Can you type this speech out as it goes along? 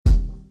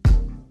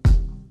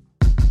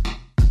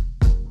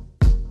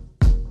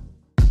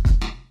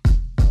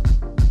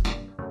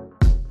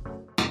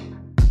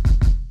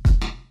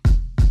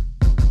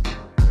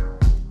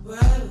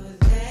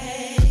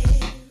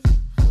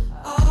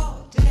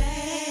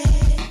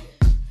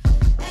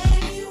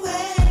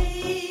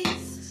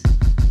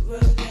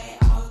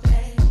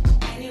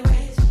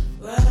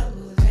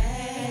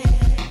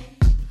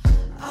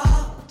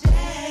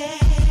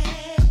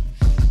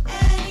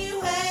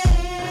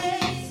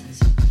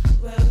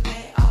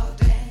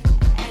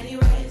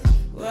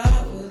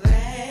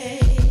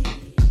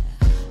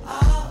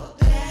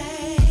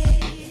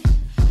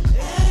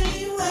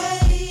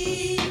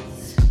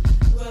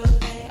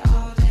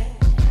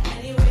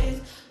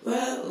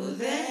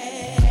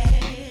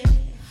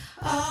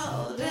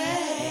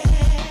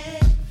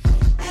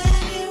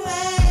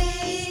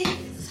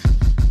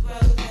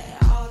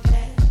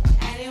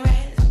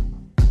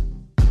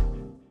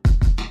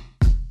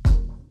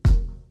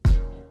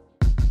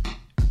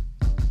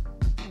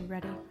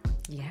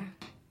Yeah.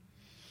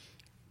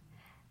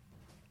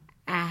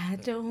 I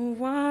don't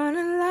want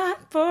a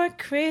lot for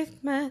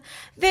Christmas.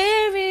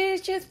 There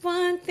is just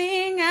one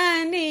thing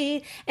I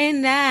need,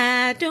 and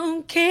I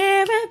don't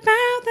care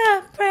about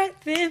the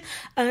presents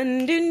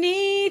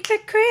underneath the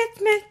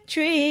Christmas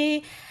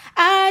tree.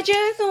 I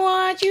just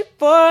want you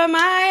for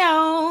my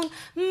own,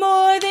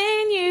 more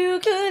than you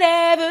could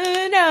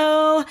ever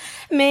know.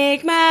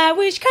 Make my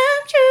wish come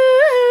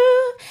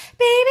true.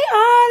 Baby, all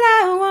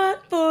I want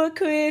for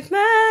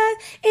Christmas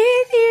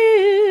is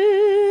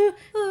you.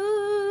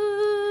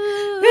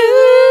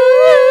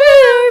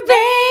 Ooh,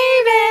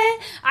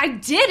 baby. I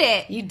did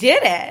it. You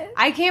did it.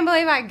 I can't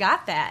believe I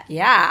got that.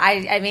 Yeah,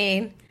 I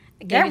mean.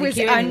 That was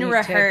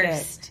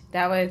unrehearsed.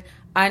 That was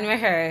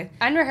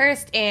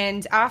unrehearsed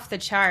and off the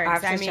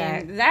charts.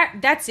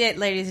 That's it,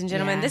 ladies and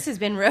gentlemen. Yeah. This has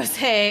been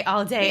Rosé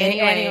all day.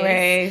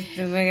 Anyways,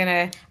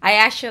 I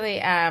actually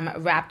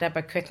wrapped up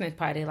a Christmas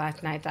party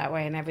last night that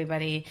way, and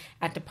everybody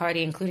at the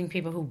party, including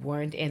people who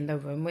weren't in the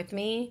room with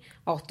me,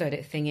 all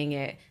started singing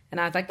it, and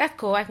I was like, "That's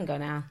cool. I can go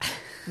now."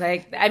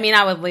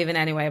 I was leaving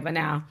anyway, but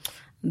now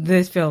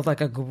this feels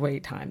like a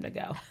great time to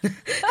go.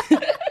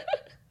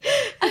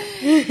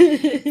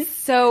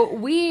 So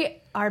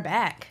we are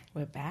back.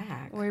 We're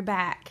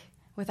back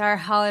with our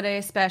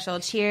holiday special.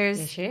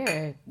 Cheers.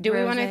 Cheers. Do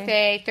we want to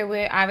say, so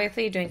we're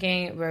obviously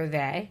drinking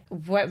rosé.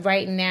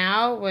 Right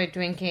now, we're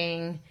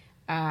drinking...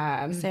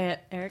 say it,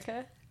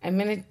 Erica. I'm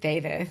going to say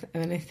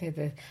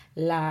this.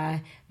 La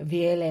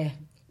Vielle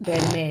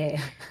Vermeille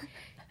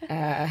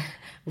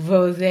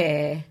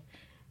Rosé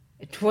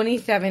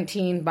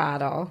 2017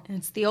 bottle. And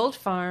it's the Old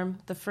Farm.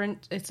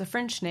 It's a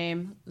French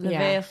name. Le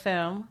Vieille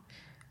Ferme.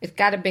 It's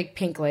got a big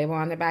pink label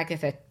on the back. It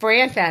says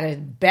France at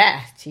its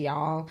best,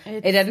 y'all.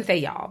 It doesn't say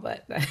y'all,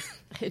 but...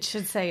 It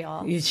should say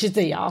y'all. It should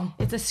say y'all.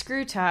 It's a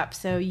screw top,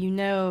 so you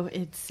know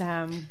it's good.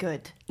 I'm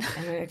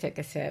going to take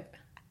a sip.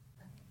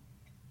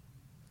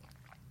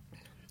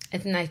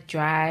 It's a nice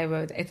dry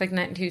rose. It's like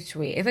not too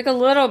sweet. It's like a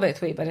little bit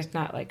sweet, but it's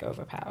not like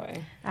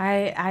overpowering.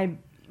 I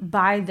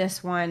buy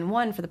this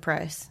one for the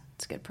price.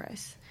 It's a good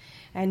price.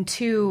 And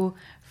 2...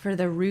 for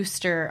the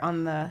rooster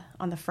on the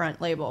front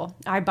label.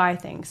 I buy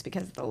things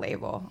because of the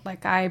label.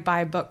 Like, I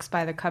buy books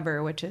by the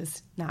cover, which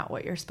is not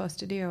what you're supposed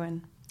to do.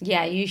 And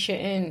yeah, you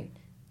shouldn't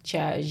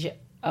judge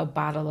a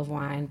bottle of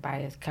wine by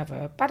its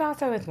cover, but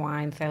also it's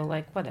wine, so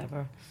like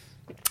whatever.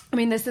 I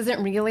mean, this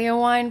isn't really a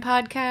wine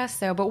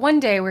podcast, but one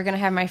day we're gonna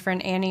have my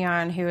friend Annie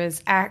on, who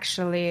is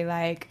actually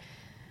like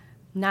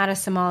not a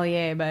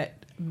sommelier, but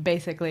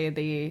basically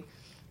the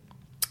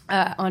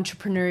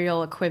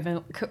entrepreneurial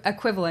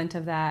equivalent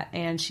of that,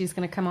 and she's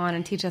going to come on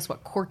and teach us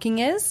what corking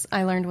is.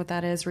 I learned what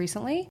that is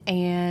recently,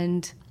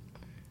 and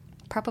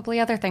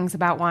probably other things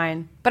about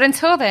wine. But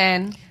until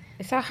then,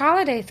 it's our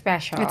holiday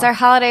special. It's our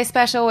holiday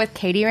special with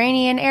Katie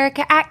Rainey and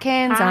Erica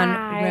Atkins on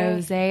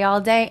Rosé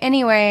All Day.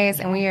 Anyways,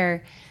 and we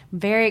are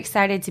very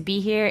excited to be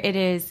here. It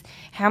is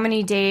how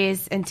many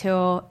days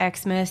until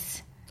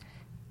Xmas?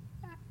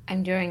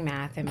 I'm doing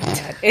math in my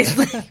head. It's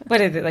like, what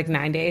is it, like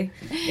 9 days?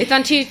 It's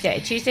on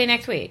Tuesday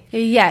next week.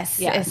 Yes.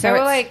 Yeah, so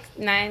we're like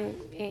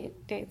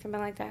 8 days, something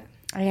like that.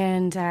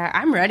 And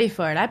I'm ready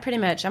for it.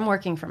 I'm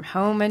working from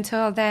home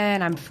until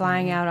then. I'm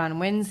flying out on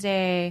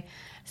Wednesday.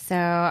 So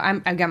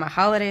I've got my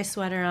holiday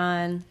sweater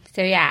on.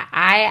 So yeah,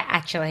 I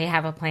actually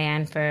have a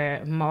plan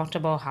for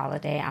multiple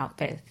holiday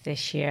outfits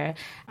this year.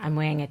 I'm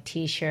wearing a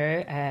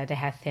t-shirt that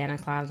has Santa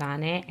Claus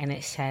on it, and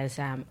it says,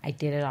 I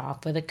did it all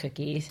for the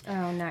cookies.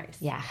 Oh, nice.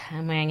 Yeah,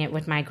 I'm wearing it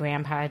with my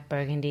grandpa's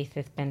burgundy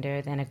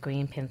suspenders and a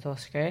green pencil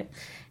skirt.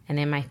 And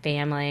then my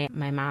family,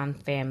 my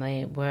mom's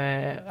family,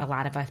 a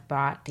lot of us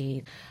brought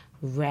these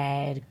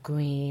red,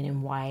 green,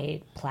 and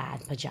white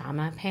plaid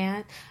pajama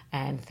pants.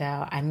 And so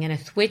I'm going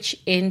to switch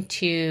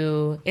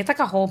into, it's like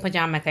a whole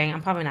pajama thing.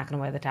 I'm probably not going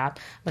to wear the top,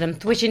 but I'm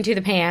switching to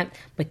the pants,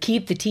 but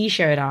keep the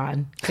t-shirt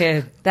on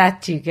because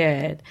that's too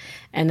good.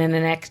 And then the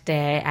next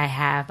day I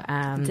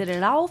have... did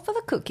it all for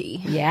the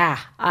cookie. Yeah.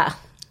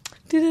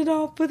 Did it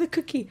all for the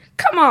cookie.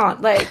 Come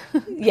on.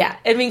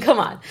 Come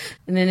on.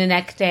 And then the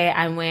next day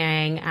I'm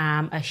wearing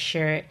a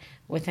shirt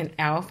with an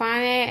elf on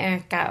it, and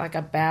it's got like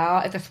a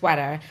bell. It's a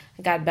sweater.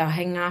 It got a bell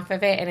hanging off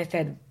of it, and it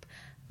said,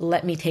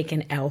 "Let me take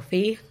an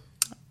Elfie."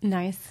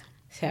 Nice.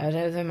 So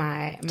those are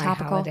my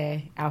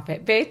holiday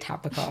outfit. Very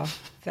topical.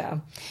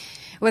 So,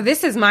 well,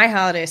 this is my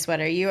holiday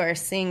sweater. You are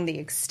seeing the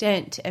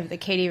extent of the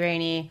Katie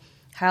Rainey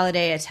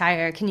holiday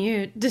attire. Can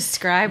you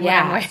describe what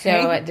I'm wearing?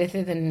 So this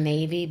is a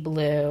navy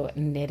blue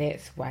knitted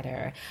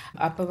sweater.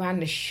 Up around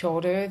the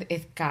shoulders,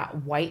 it's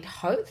got white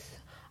hearts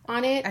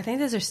on it. I think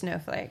those are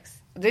snowflakes.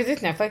 These are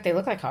snowflakes. They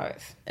look like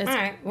hearts. All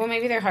right. Well,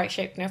 maybe they're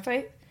heart-shaped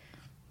snowflakes.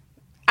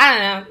 I don't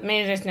know.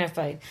 Maybe they're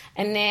snowflakes.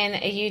 And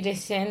then you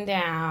descend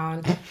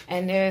down,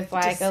 and there's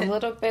like a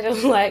little bit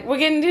of like, we're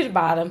getting to the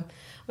bottom.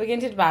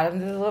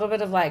 There's a little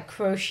bit of like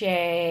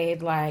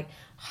crocheted, like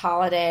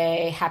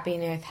holiday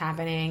happiness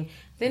happening.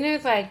 Then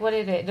there's like, what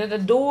is it? There's a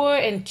door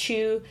and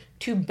two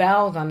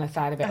bells on the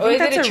side of it. Or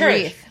is it a church?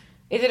 Wreath?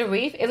 Is it a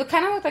wreath? It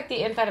kind of looks like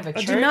the inside of a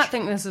church. I do not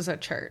think this is a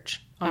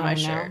church on my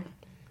shirt.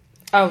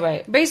 Oh,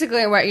 right.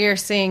 Basically, what you're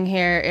seeing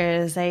here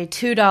is a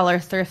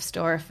 $2 thrift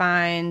store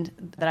find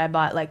that I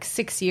bought like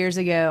 6 years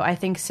ago, I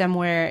think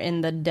somewhere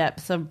in the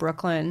depths of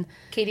Brooklyn.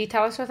 Katie,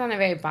 tell us what's on the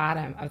very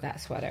bottom of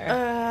that sweater.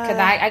 Because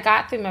I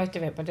got through most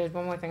of it, but there's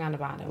one more thing on the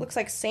bottom. Looks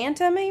like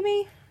Santa,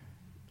 maybe?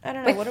 I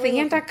don't know. But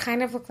Santa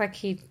kind of looked like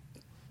he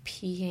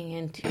peeing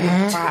into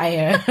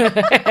fire.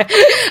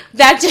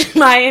 That's just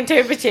my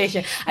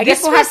interpretation. I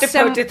guess we'll have to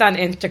post this on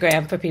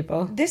Instagram for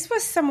people. This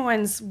was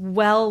someone's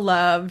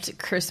well-loved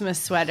Christmas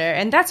sweater,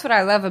 and that's what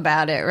I love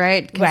about it,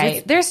 right?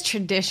 Right. There's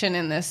tradition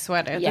in this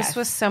sweater. Yes. This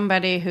was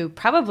somebody who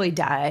probably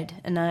died,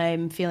 and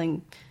I'm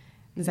feeling...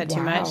 Is that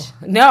too much?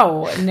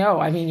 No.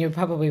 I mean, you're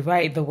probably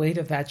right. The weight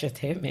of that just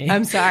hit me.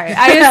 I'm sorry.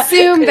 I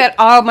assume that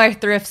all my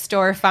thrift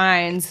store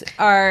finds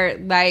are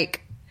like...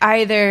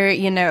 either,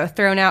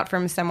 thrown out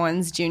from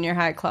someone's junior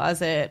high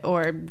closet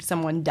or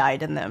someone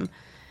died in them.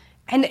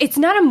 And it's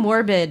not a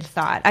morbid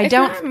thought. It's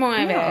not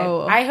morbid.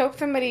 No. I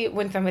hope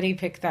when somebody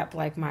picks up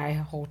like my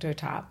halter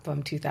top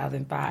from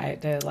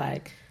 2005, they're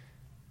like,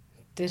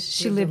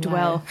 she lived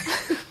well.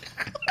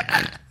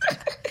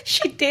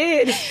 She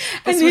did.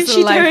 And then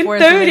she turned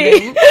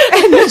 30.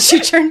 And then she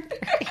turned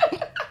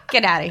 30.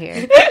 Get out of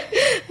here.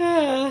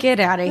 Get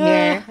out of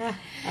here.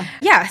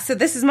 Yeah, so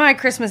this is my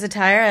Christmas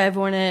attire. I've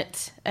worn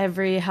it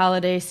every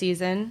holiday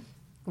season.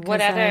 What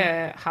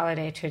other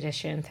holiday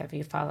traditions have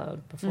you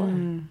followed before?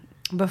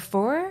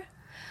 Before?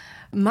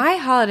 My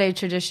holiday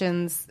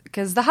traditions,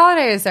 because the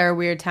holidays are a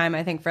weird time,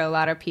 I think, for a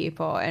lot of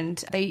people.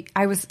 And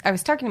I was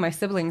talking to my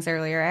siblings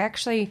earlier. I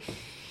actually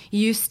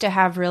used to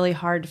have really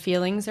hard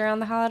feelings around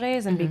the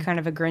holidays and be kind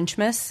of a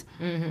Grinchmas.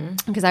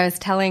 Because I was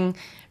telling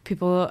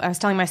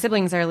my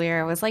siblings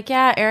earlier, I was like,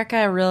 yeah,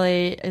 Erica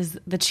really is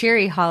the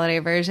cheery holiday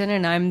version,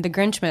 and I'm the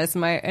Grinchmas.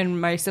 And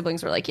my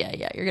siblings were like, yeah,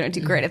 you're going to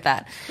do great at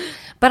that.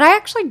 But I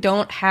actually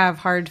don't have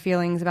hard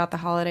feelings about the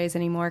holidays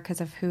anymore because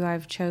of who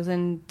I've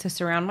chosen to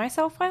surround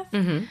myself with.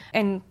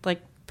 And,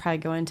 probably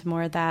go into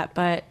more of that.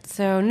 But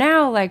so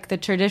now, the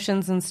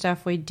traditions and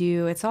stuff we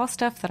do, it's all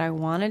stuff that I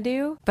want to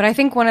do. But I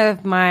think one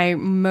of my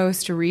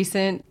most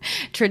recent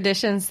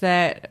traditions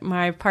that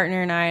my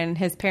partner and I and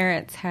his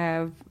parents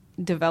have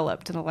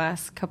developed in the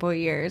last couple of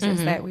years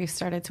is that we've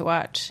started to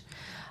watch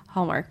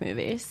Hallmark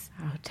movies.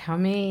 Oh, tell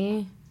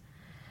me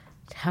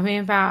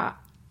about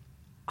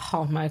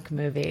Hallmark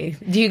movie.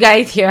 Do you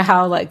guys hear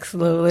how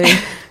slowly,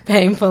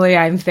 painfully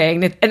I'm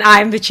saying it? And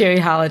I'm the cheery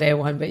holiday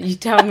one, but you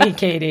tell me,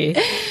 Katie.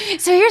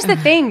 So here's the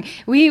thing.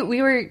 We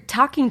were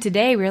talking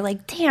today. We were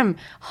like, damn,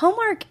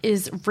 Hallmark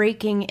is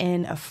raking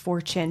in a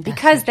fortune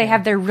because they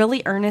have their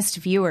really earnest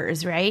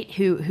viewers, right?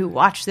 Who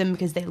watch them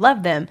because they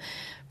love them.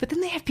 But then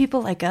they have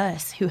people like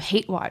us who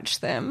hate watch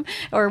them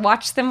or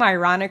watch them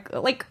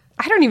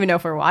I don't even know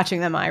if we're watching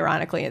them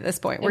ironically at this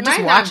point. We're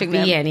just watching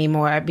them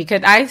anymore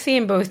because I've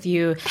seen both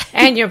you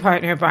and your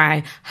partner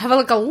Brian have a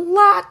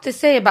lot to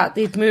say about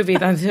these movies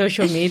on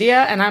social media,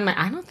 and I'm like,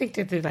 I don't think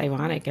this is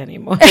ironic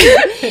anymore.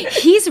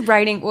 He's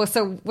writing. Well,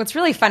 so what's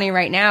really funny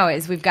right now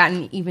is we've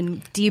gotten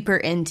even deeper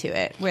into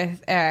it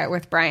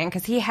with Brian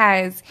because he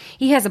has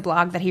a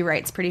blog that he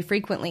writes pretty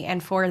frequently,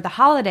 and for the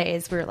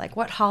holidays we were like,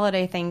 what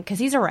holiday thing? Because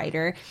he's a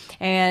writer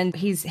and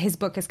his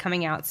book is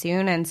coming out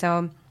soon, and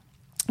so.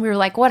 We were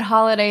like, what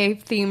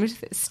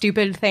holiday-themed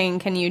stupid thing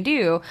can you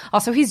do?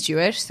 Also, he's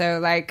Jewish,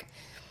 so,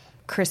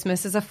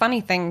 Christmas is a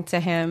funny thing to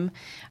him.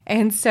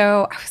 And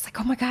so I was like,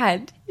 oh, my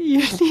God,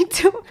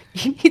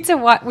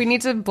 we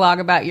need to blog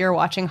about your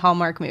watching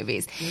Hallmark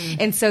movies.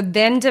 And so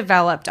then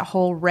developed a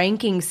whole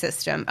ranking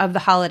system of the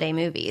holiday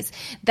movies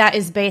that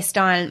is based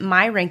on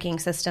my ranking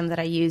system that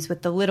I use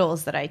with the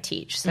littles that I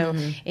teach. So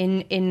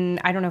in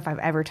I don't know if I've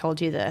ever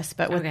told you this,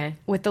 but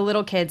with the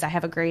little kids, I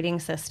have a grading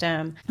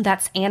system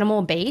that's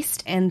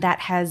animal-based and that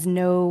has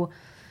no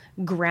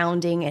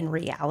grounding in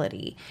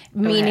reality,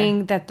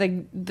 meaning that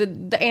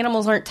the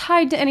animals aren't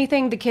tied to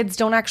anything. The kids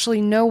don't actually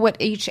know what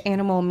each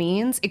animal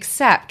means,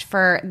 except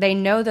for they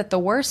know that the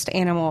worst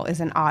animal is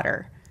an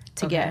otter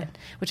to get,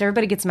 which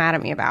everybody gets mad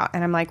at me about.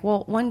 And I'm like,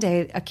 well, one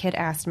day a kid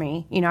asked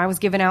me, I was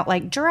giving out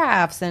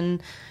giraffes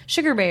and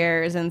sugar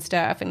bears and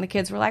stuff, and the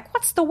kids were like,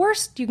 what's the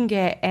worst you can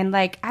get? And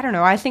I don't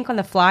know, I think on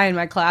the fly in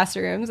my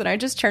classrooms, and I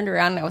just turned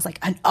around and I was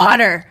like, an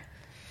otter.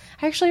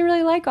 I actually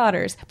really like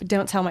otters, but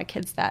don't tell my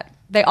kids that.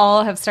 They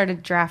all have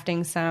started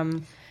drafting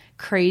some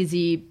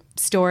crazy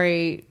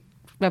story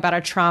about a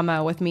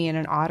trauma with me and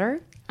an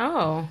otter.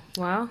 Oh,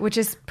 wow. Which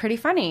is pretty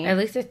funny. At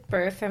least it's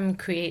birthed some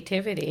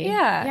creativity.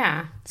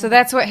 Yeah. So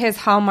that's what his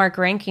Hallmark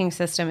ranking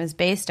system is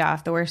based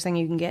off. The worst thing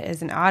you can get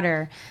is an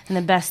otter, and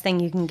the best thing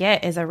you can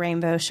get is a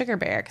rainbow sugar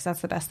bear, because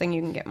that's the best thing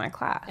you can get in my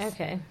class.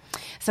 Okay.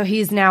 So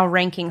he's now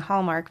ranking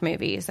Hallmark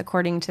movies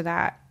according to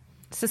that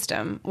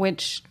system,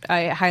 which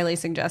I highly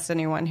suggest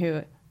anyone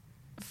who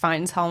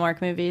finds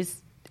Hallmark movies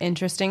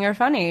interesting or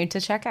funny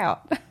to check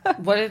out.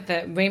 What is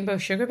the rainbow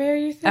sugar bear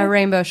you said? A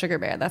rainbow sugar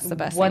bear. That's the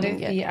best thing you can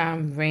get. What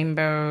is the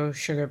rainbow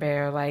sugar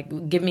bear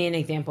like? Give me an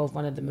example of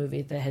one of the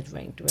movies that has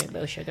ranked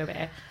rainbow sugar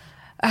bear.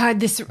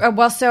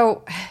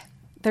 So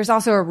There's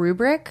also a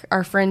rubric.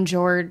 Our friend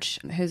George,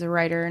 who's a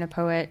writer and a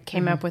poet,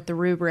 came up with the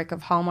rubric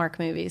of Hallmark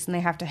movies, and they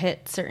have to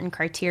hit certain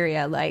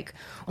criteria. Like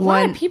a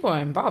lot of people are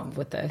involved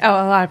with this. Oh,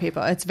 a lot of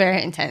people. It's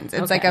very intense.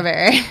 It's like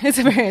it's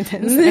a very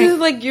intense thing. This is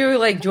like you're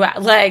like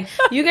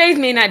you guys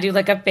may not do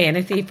like a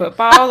fantasy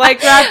football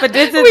like that, but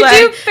this is we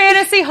do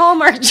fantasy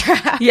Hallmark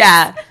draft.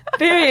 Yeah,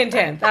 very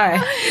intense. All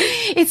right.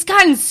 It's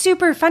gotten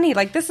super funny.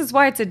 Like, this is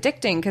why it's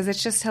addicting, because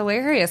it's just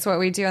hilarious what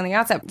we do on the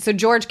outset. So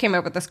George came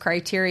up with this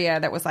criteria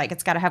that was like,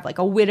 it's got to have like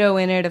a widow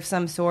in it of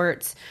some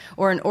sorts,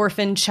 or an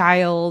orphan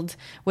child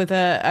with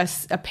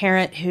a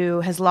parent who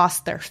has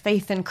lost their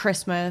faith in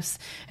Christmas,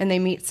 and they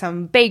meet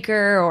some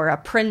baker or a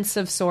prince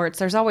of sorts.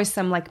 There's always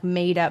some like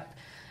made up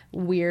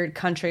weird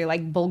country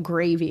like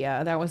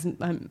Bulgaria. That was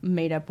a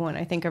made up one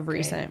I think of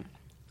recent.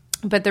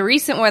 But the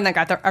recent one that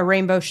got a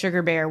rainbow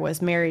sugar bear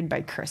was Married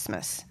by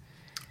Christmas.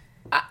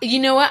 You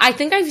know what? I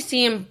think I've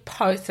seen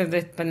parts of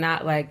this, but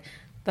not like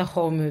the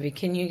whole movie.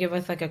 Can you give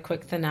us like a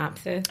quick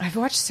synopsis? I've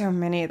watched so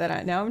many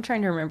that now I'm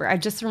trying to remember. I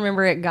just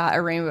remember it got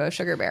a rainbow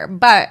sugar bear.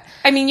 But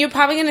I mean, you're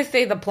probably going to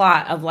say the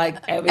plot of like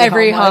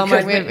every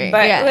Hallmark movie.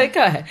 But like,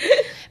 go ahead.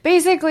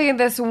 Basically,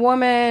 this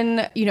woman,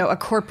 a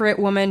corporate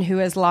woman who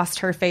has lost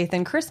her faith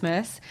in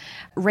Christmas,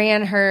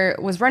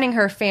 was running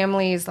her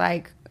family's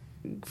like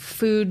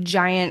food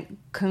giant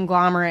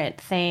conglomerate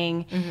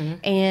thing,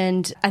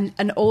 and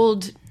an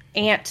old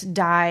aunt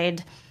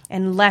died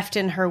and left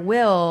in her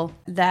will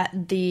that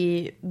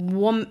the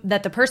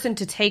person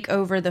to take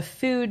over the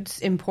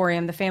foods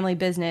emporium, the family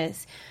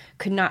business,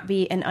 could not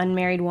be an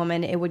unmarried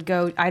woman. It would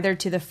go either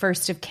to the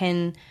first of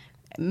kin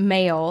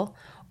male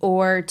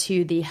or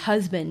to the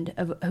husband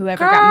of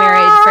whoever got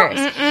married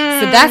first.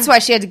 So that's why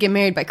she had to get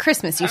married by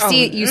Christmas. You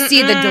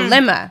see the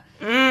dilemma.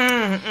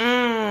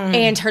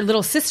 And her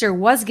little sister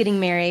was getting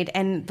married,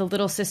 and the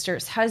little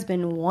sister's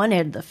husband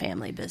wanted the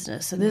family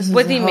business. So this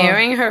was he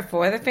marrying her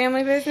for the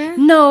family business?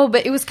 No,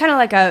 but it was kind of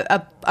like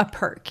a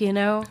perk,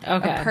 Okay.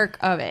 A perk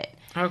of it.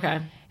 Okay.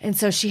 And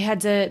so she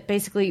had to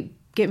basically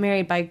get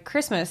married by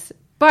Christmas.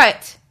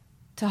 But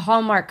to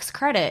Hallmark's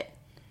credit,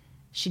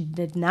 she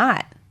did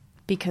not,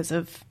 because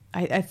of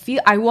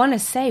I want to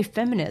say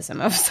feminism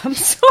of some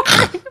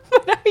sort,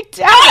 but I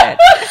doubt it.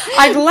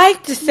 I'd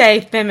like to say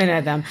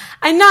feminism.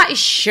 I'm not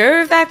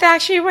sure if that's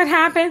actually what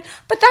happened,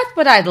 but that's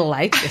what I'd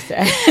like to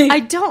say. I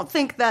don't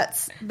think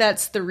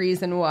that's the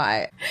reason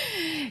why.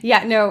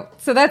 Yeah, no.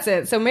 So that's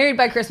it. So Married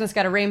by Christmas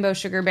got a rainbow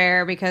sugar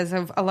bear because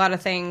of a lot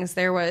of things.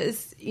 There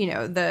was,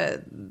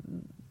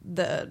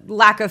 the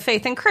lack of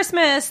faith in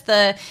Christmas,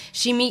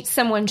 she meets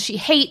someone she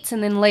hates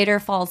and then later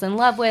falls in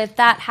love with.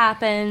 That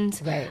happened.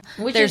 Right.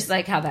 Which is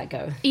like how that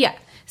goes. Yeah.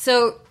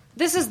 So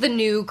this is the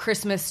new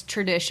Christmas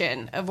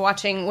tradition of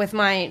watching with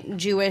my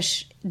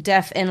Jewish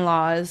deaf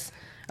in-laws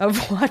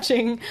of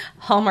watching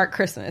Hallmark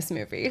Christmas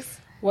movies.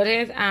 What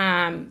is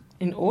an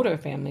older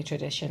family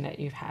tradition that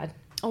you've had?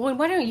 Oh, and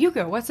why don't you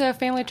go? What's a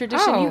family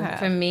tradition you have?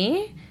 For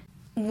me,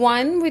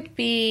 one would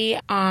be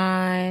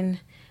on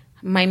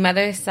my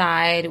mother's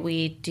side,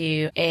 we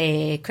do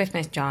a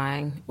Christmas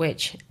drawing,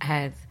 which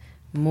has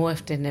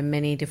morphed into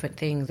many different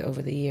things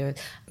over the years.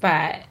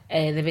 But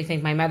the big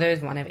thing, my mother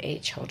is one of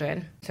 8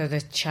 children, so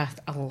there's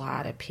just a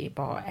lot of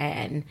people.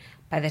 And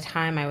by the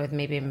time I was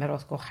maybe in middle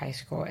school, high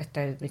school, it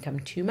started to become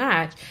too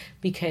much,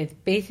 because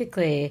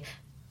basically,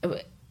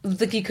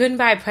 like, you couldn't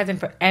buy a present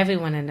for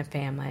everyone in the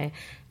family.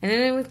 And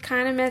then it was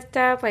kind of messed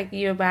up, like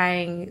you're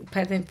buying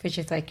presents for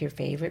just like your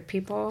favorite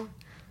people.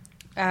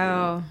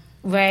 Oh.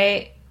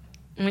 Right?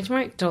 Which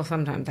might still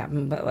sometimes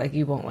happen, but, like,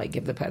 you won't, like,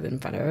 give the present in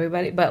front of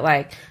everybody. But,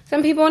 like,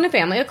 some people in the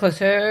family are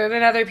closer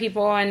than other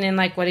people, and then,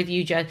 like, what if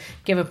you just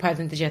give a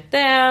present to just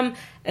them?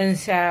 And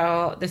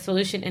so the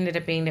solution ended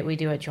up being that we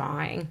do a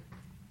drawing.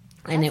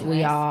 And that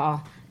we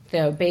all,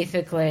 so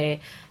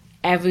basically,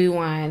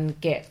 everyone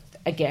gets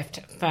a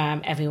gift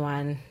from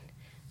everyone.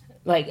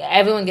 Like,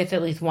 everyone gets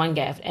at least one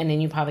gift, and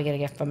then you probably get a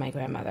gift from my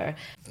grandmother.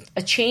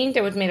 A change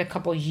that was made a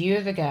couple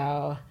years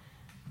ago.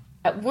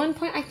 At one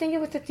point, I think it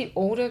was just the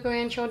older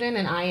grandchildren,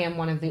 and I am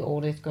one of the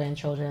oldest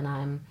grandchildren.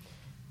 I'm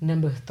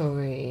number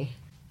 3.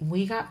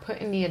 We got put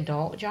in the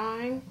adult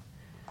drawing,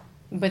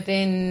 but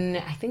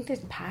then I think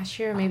this past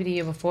year, maybe the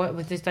year before, it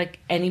was just like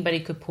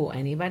anybody could pull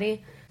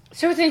anybody.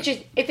 So it's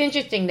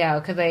interesting though,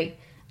 because, like,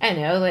 I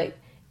don't know, like,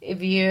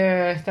 if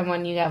you're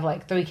someone, you have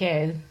like 3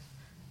 kids,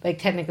 like,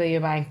 technically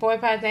you're buying 4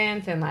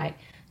 presents, and like,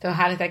 so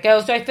how does that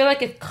go? So I feel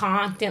like it's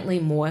constantly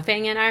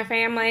morphing in our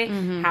family,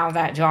 how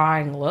that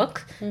drawing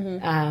looks.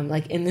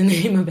 Like, in the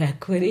name of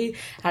equity,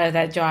 how does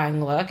that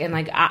drawing look? And,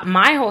 like,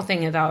 my whole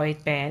thing has always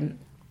been,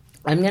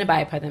 I'm going to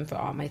buy a present for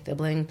all my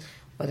siblings,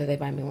 whether they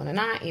buy me one or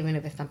not, even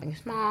if it's something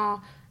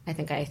small. I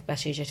think I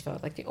especially just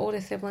felt like the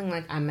oldest sibling,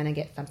 like, I'm going to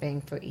get something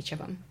for each of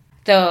them.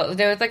 So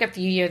there was, like, a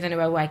few years in a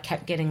row where I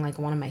kept getting, like,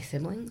 one of my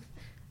siblings.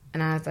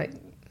 And I was like,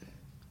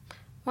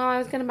 well, I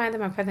was going to buy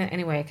them a present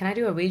anyway. Can I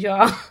do a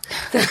redraw?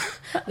 So,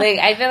 like,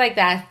 I feel like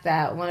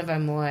that's one of our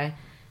more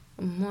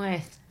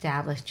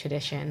established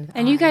tradition.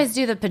 And you guys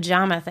do the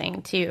pajama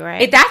thing too,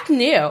 right? That's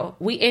new.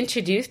 We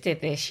introduced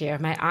it this year.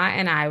 My aunt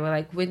and I were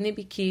like, wouldn't it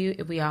be cute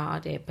if we all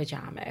did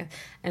pajamas?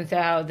 And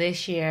so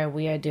this year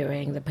we are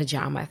doing the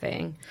pajama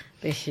thing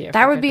this year.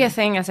 That would be a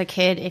thing as a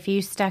kid. If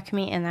you stuck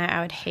me in that,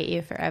 I would hate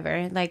you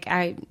forever. Like,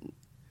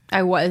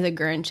 I was a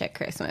Grinch at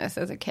Christmas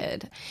as a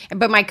kid.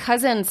 But my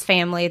cousin's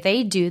family,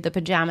 they do the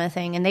pajama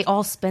thing, and they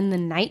all spend the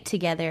night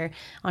together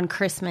on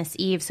Christmas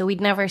Eve. So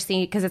we'd never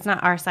see, because it's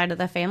not our side of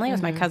the family, it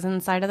was my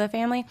cousin's side of the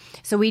family.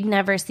 So we'd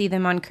never see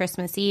them on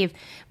Christmas Eve.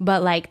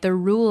 But, like, the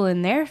rule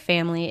in their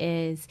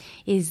family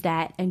is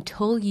that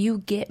until you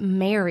get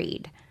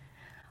married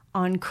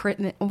on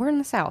Christmas, we're in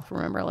the South,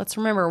 remember. Let's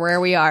remember where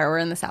we are. We're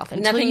in the South.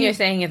 Nothing you're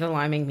saying is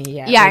alarming me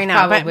yet. Yeah, I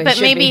know. But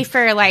maybe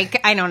for,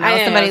 like, I don't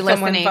know, somebody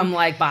listening. Someone from,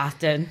 like,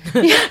 Boston.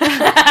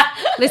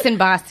 Listen,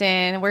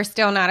 Boston, we're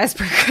still not as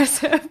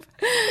progressive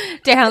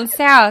down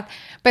south.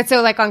 But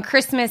so, like, on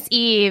Christmas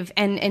Eve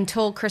and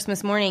until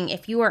Christmas morning,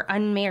 if you are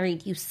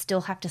unmarried, you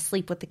still have to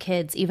sleep with the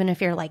kids, even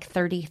if you're, like,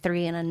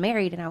 33 and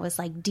unmarried. And I was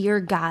like, dear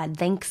God,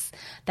 thanks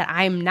that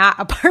I'm not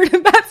a part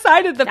of that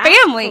side of the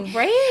family.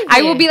 Crazy.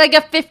 I will be like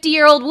a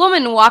 50-year-old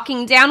woman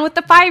walking down with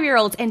the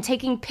 5-year-olds and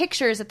taking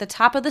pictures at the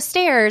top of the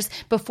stairs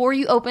before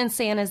you open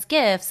Santa's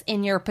gifts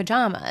in your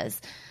pajamas.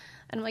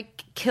 And I'm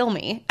like, kill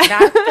me.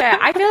 That's fair.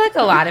 I feel like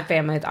a lot of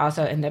families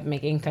also end up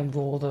making some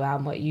rules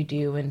around what you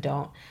do and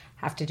don't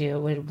have to do.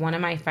 With one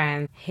of my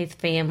friends, his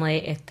family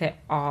is that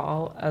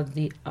all of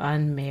the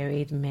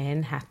unmarried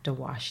men have to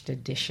wash the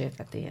dishes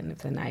at the end of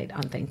the night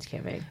on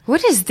Thanksgiving.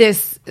 What is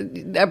this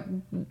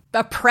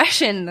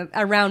oppression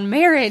around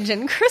marriage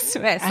and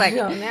Christmas? Like, I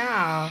don't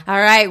know. All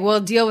right,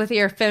 we'll deal with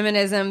your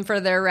feminism for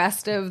the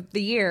rest of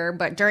the year,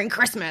 but during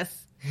Christmas,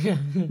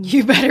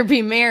 you better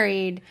be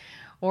married.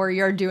 Or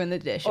you're doing the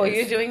dishes. Or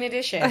you're doing the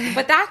dishes.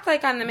 But that's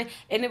like on the...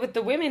 And it was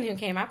the women who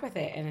came up with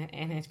it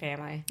in his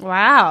family.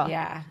 Wow.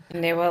 Yeah.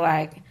 And they were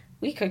like,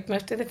 we cooked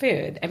most of the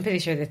food. I'm pretty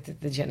sure that's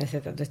the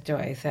genesis of the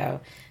story.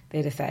 So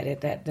they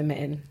decided that the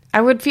men...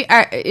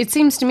 It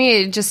seems to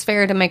me just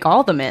fair to make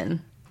all the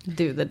men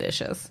do the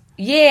dishes.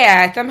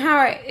 Yeah.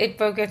 Somehow it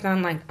focused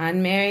on like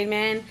unmarried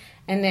men.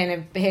 And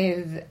then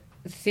his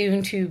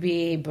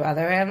soon-to-be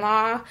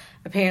brother-in-law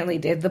apparently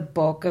did the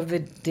bulk of the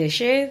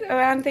dishes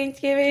around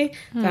Thanksgiving.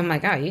 So I'm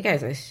like, oh, you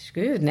guys are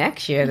screwed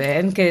next year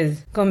then, because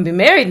going to be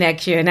married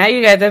next year. Now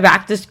you guys are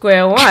back to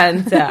square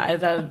one. So I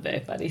thought it was a very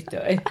funny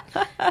story.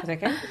 I was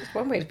like, it's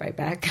one way to fight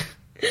back.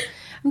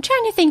 I'm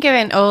trying to think of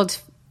an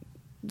old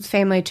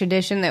family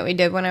tradition that we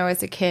did when I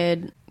was a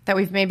kid that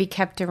we've maybe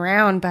kept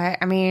around, but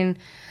I mean...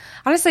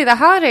 Honestly, the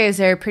holidays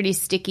are pretty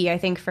sticky, I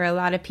think, for a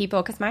lot of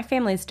people, because my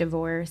family's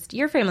divorced.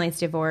 Your family's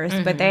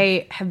divorced, but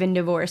they have been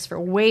divorced for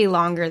way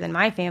longer than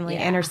my family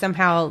and are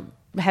somehow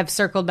have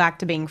circled back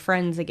to being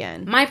friends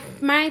again. My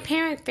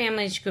parents'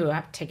 families grew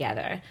up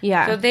together.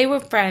 Yeah. So they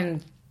were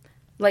friends,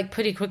 like,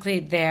 pretty quickly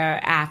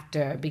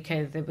thereafter,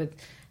 because it was...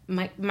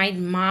 My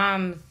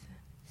mom's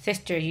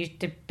sister used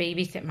to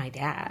babysit my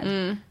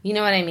dad. You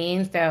know what I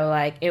mean? So,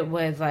 like, it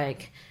was,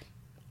 like...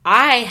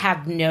 I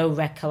have no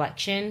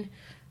recollection...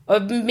 Or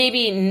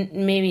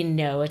maybe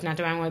no, it's not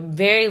the wrong word.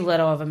 Very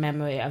little of a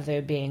memory of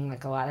there being,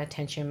 like, a lot of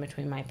tension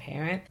between my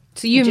parents.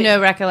 So you have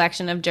no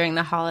recollection of during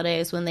the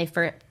holidays when they,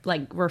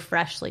 were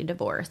freshly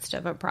divorced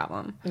of a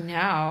problem?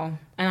 No.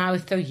 And I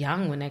was so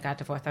young when they got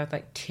divorced. I was,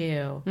 like,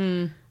 2.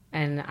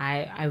 And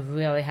I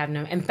really have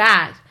no... In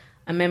fact,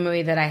 a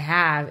memory that I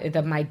have is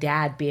of my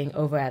dad being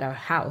over at our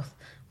house.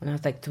 When I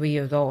was like 3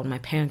 years old, my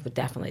parents were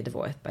definitely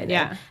divorced by then.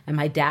 Yeah. And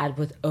my dad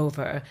was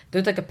over.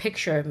 There's like a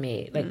picture of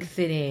me, like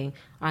sitting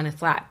on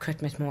his lap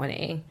Christmas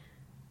morning.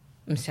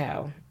 And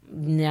so,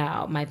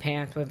 no, my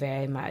parents were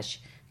very much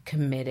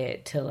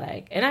committed to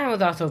like, and I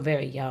was also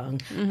very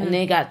young. And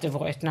they got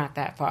divorced not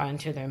that far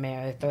into their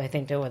marriage. So I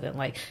think there wasn't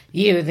like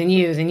years and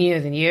years and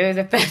years and years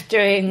of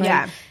festering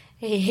like,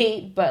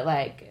 hate. But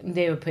like,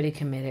 they were pretty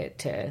committed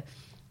to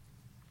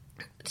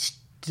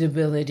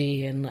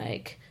stability and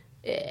like,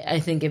 I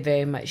think it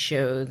very much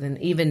shows,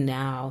 and even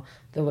now,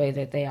 the way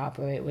that they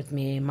operate with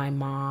me, my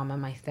mom,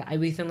 and I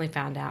recently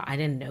found out, I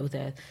didn't know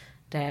this,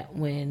 that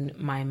when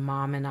my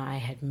mom and I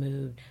had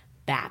moved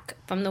back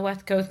from the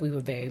West Coast, we were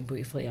very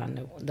briefly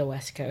on the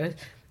West Coast.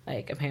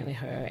 Like, apparently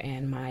her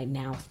and my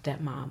now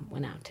stepmom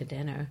went out to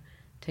dinner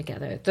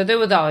together. So there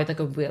was always, like,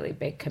 a really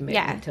big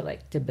commitment to,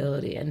 like,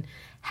 stability and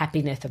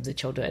happiness of the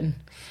children.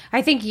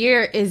 I think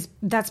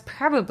that's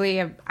probably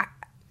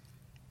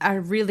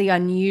a really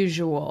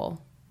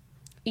unusual...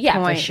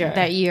 for sure.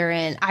 That you're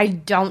in. I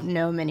don't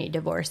know many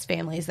divorced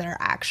families that are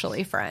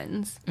actually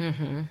friends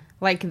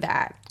like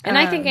that. And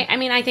I think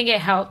it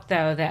helped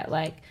though that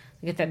like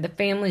I said, the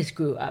families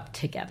grew up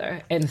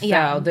together, and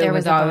so there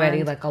was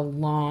already like a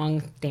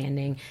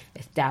long-standing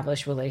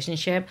established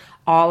relationship.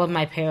 All of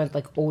my parents,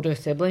 like older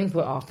siblings,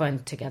 were all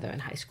friends together in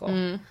high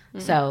school.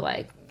 So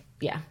like,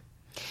 yeah.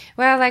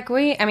 Well, like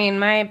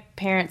my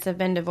parents have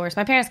been divorced.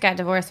 My parents got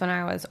divorced when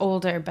I was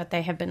older, but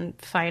they have been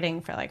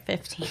fighting for like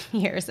 15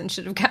 years and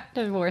should have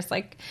gotten divorced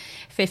like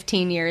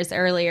 15 years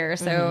earlier.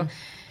 So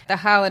the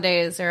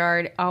holidays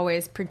are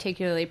always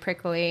particularly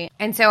prickly.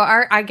 And so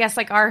I guess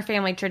like our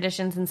family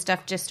traditions and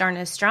stuff just aren't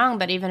as strong.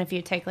 But even if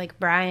you take like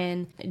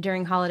Brian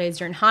during holidays,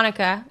 during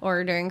Hanukkah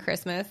or during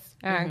Christmas,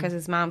 because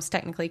his mom's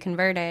technically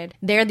converted,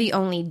 they're the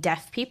only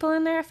deaf people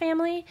in their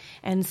family.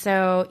 And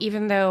so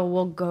even though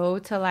we'll go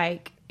to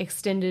like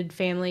extended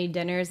family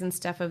dinners and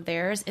stuff of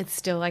theirs, it's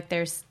still like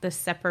there's this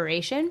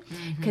separation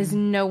because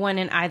no one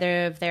in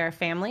either of their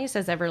families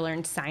has ever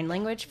learned sign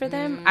language for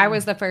them. I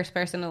was the first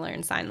person to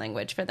learn sign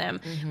language for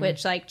them,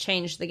 which like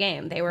changed the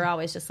game. They were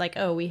always just like,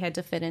 oh, we had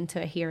to fit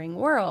into a hearing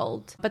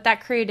world. But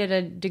that created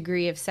a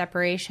degree of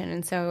separation.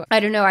 And so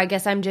I don't know, I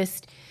guess I'm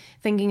just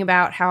thinking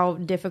about how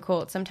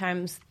difficult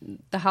sometimes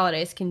the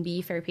holidays can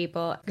be for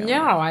people.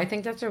 No, I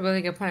think that's a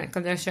really good point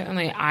because there's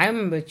certainly, I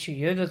remember 2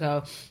 years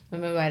ago,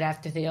 right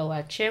after the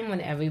election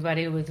when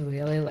everybody was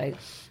really like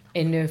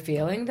in their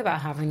feelings about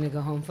having to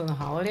go home for the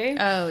holidays.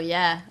 Oh,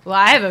 yeah. Well,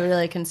 I have a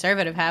really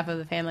conservative half of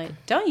the family.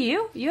 Don't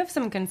you? You have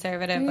some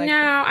conservative. Like, no,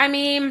 I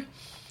mean,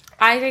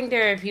 I think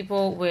there are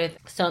people with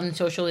some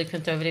socially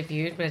conservative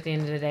views, but at the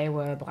end of the day,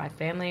 we're a black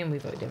family and we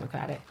vote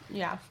Democratic.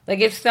 Yeah. Like,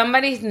 if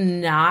somebody's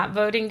not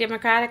voting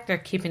Democratic, they're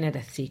keeping it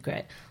a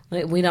secret.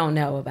 Like, we don't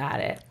know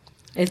about it.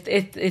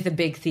 It's a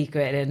big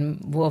secret,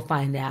 and we'll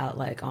find out,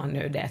 like, on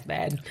their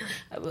deathbed.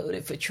 I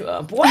voted for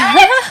Trump.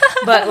 What?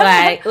 But,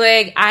 like,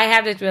 I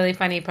have this really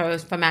funny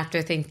post from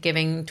after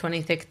Thanksgiving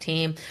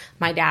 2016.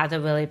 My dad's a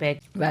really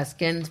big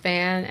Redskins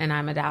fan, and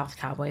I'm a Dallas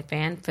Cowboy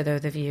fan. For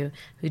those of you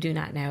who do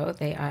not know,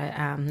 they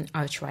are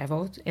arch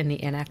rivals in the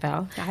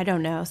NFL. I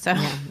don't know, so.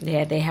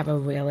 Yeah, they have a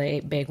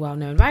really big,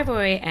 well-known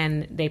rivalry,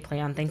 and they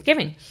play on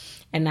Thanksgiving.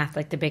 And that's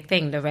like the big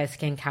thing, the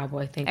Redskin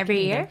Cowboy thing.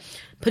 Every year?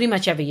 Pretty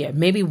much every year.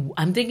 Maybe,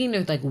 I'm thinking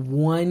there's like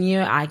 1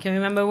 year I can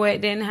remember where it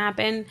didn't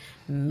happen.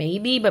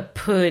 Maybe, but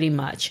pretty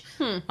much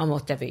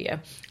almost every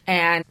year.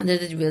 And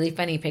there's this really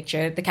funny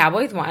picture. The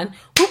Cowboys won.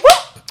 Whoop,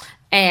 whoop!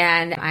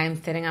 And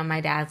I'm sitting on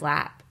my dad's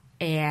lap.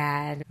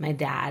 And my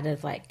dad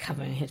is like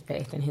covering his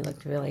face and he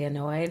looked really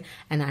annoyed.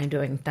 And I'm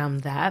doing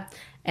thumbs up.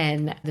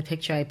 And the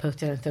picture I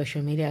posted on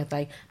social media is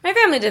like, my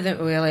family doesn't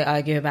really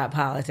argue about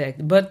politics,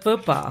 but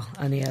football,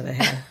 on the other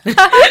hand.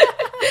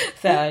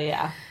 So,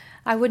 yeah.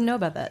 I wouldn't know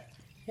about that.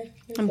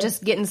 I'm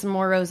just getting some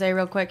more rosé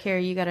real quick here.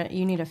 You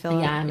need a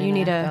fill up. You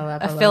need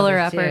a filler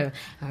upper.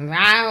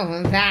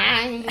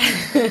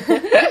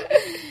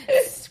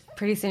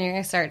 Pretty soon you're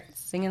going to start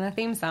singing the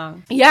theme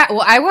song. Yeah,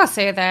 well, I will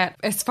say that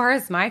as far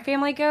as my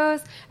family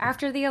goes,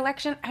 after the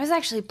election, I was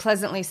actually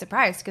pleasantly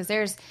surprised because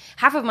there's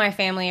half of my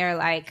family are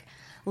like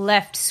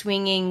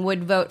left-swinging,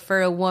 would vote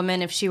for a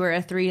woman if she were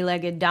a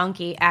three-legged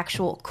donkey,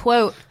 actual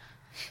quote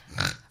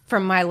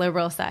from my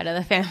liberal side of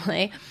the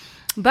family.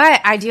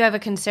 But I do have a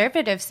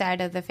conservative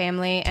side of the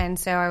family, and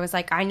so I was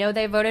like, I know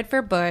they voted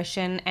for Bush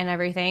and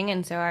everything,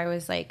 and so I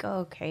was like, oh,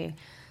 okay,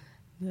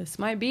 this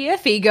might be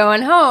iffy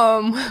going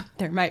home.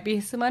 There might be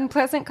some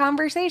unpleasant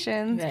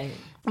conversations. Right.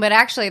 But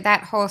actually,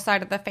 that whole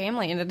side of the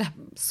family ended up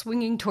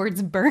swinging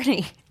towards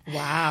Bernie.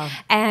 Wow.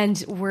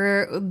 And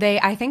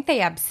I think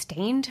they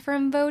abstained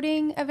from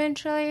voting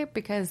eventually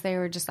because they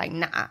were just like,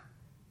 nah,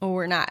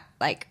 we're not.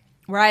 Like,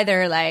 we're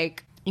either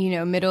like,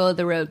 middle of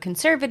the road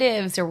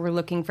conservatives, or we're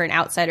looking for an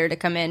outsider to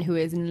come in who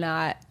is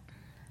not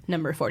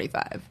number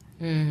 45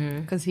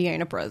 because he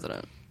ain't a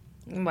president.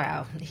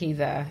 Well, he's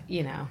a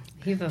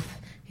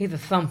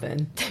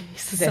something.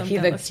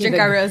 Let's drink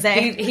our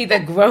rosé.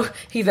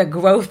 He's a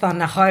growth on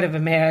the heart of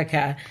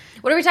America.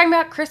 What are we talking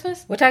about?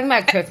 Christmas? We're talking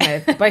about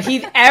Christmas, but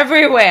he's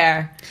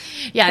everywhere.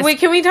 Yes. Wait,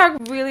 can we talk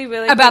really,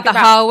 really about the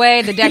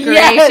hallway, the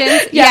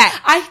decorations? Yeah.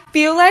 I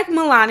feel like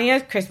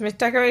Melania's Christmas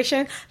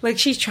decoration, like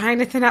she's trying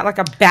to send out like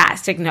a bat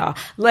signal.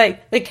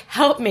 Like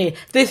help me.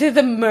 This is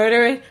a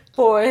murdering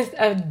forest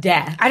of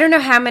death. I don't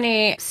know how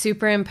many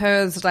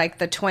superimposed, like,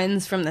 the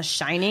twins from The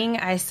Shining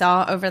I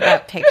saw over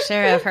that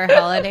picture of her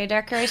holiday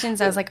decorations.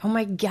 I was like, oh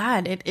my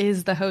God, it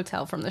is the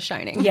hotel from The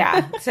Shining.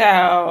 Yeah.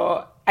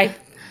 So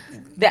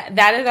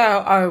that is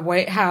our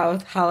White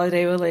House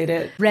holiday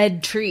related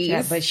red trees.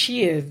 Yeah, but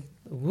she is,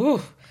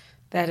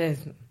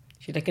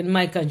 she's like, in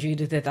my country,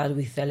 this is how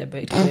we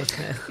celebrate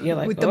Christmas. You're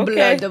like, with the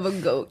blood of a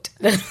goat.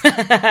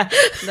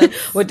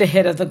 With the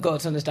head of the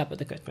goat on the top of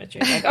the Christmas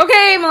tree. Like,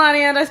 okay,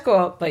 Melania, that's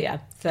cool. But yeah,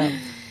 so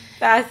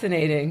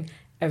fascinating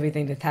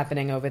everything that's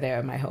happening over there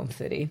in my home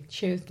city.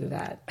 Cheers to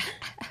that.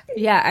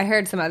 Yeah, I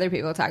heard some other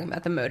people talking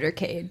about the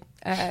motorcade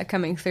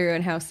coming through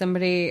and how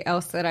somebody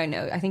else that I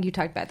know, I think you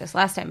talked about this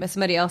last time, but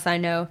somebody else I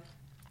know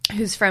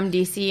who's from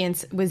D.C.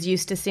 and was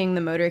used to seeing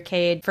the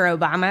motorcade for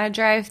Obama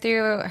drive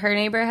through her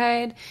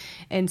neighborhood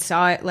and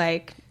saw it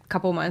like a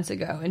couple months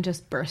ago and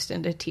just burst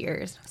into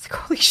tears. I was like,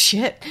 holy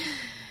shit.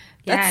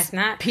 Yeah, it's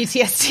not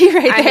PTSD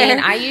right there. I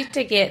mean, I used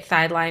to get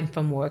sidelined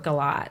from work a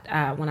lot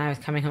when I was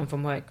coming home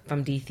from work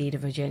from D.C. to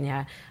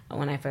Virginia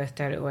when I first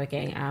started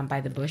working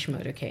by the Bush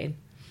motorcade.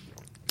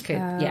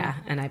 Yeah,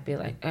 and I'd be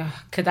like, ugh,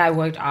 because I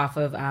worked off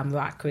of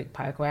Rock Creek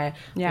Parkway,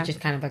 which is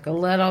kind of like a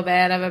little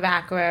bit of a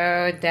back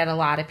road that a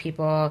lot of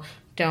people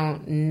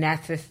don't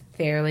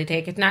necessarily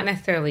take. It's not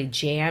necessarily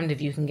jammed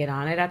if you can get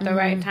on it at the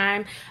right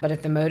time. But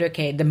at the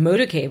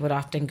motorcade would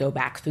often go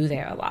back through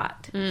there a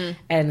lot.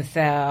 And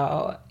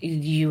so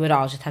you would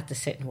all just have to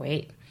sit and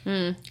wait.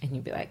 And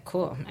you'd be like,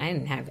 cool, I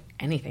didn't have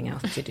anything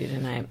else to do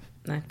tonight.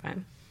 That's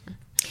fine.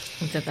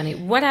 It's so funny.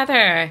 What's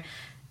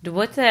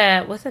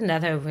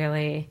another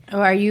really...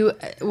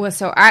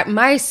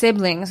 my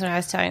siblings, when I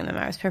was telling them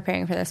I was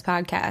preparing for this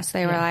podcast,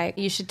 they were like,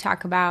 you should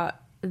talk about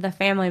the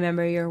family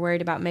member you're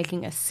worried about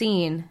making a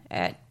scene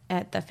at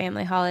the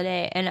family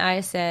holiday. And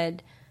I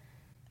said,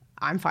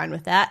 I'm fine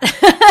with that.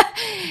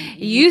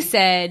 You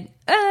said,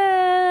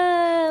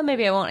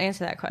 maybe I won't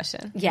answer that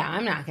question. Yeah,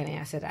 I'm not going to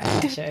answer that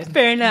question.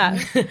 Fair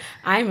enough.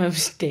 I'm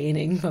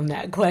abstaining from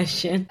that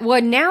question.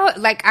 Well, now,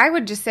 I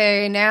would just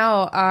say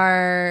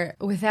now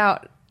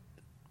without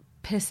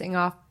pissing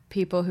off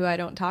people who I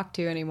don't talk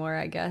to anymore,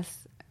 I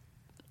guess.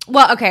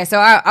 Well, okay, so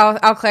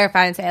I'll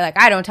clarify and say,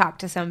 I don't talk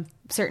to some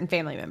certain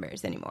family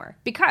members anymore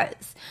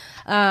because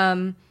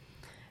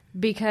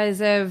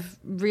of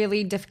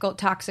really difficult,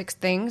 toxic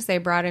things they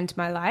brought into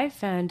my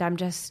life, and I'm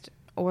just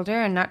older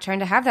and not trying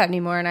to have that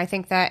anymore. And I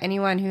think that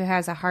anyone who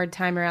has a hard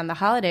time around the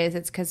holidays,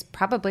 it's because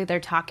probably they're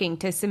talking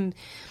to some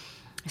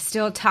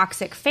still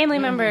toxic family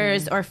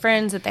members or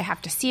friends that they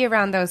have to see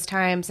around those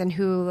times, and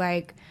who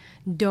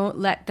don't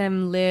let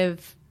them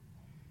live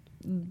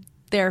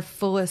their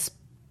fullest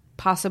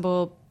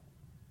possible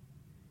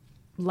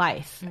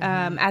life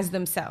as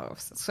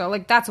themselves.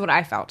 So that's what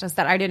I felt, is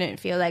that I didn't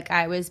feel like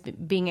I was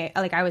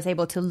I was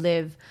able to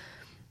live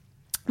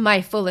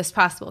my fullest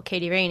possible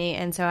Katie Rainey.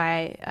 And so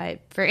I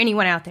for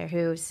anyone out there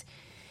who's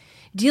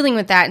dealing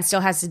with that and still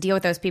has to deal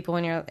with those people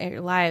in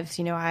your lives,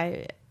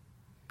 I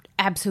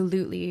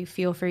absolutely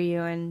feel for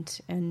you,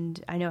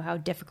 and I know how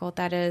difficult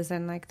that is,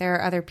 and there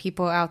are other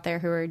people out there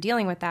who are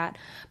dealing with that.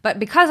 But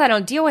because I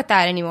don't deal with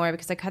that anymore,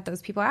 because I cut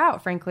those people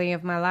out, frankly,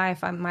 of my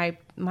life,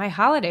 my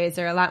holidays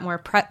are a lot more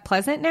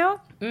pleasant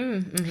now.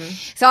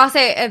 So I'll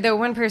say the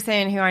one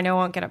person who I know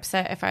won't get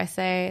upset if I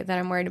say that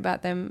I'm worried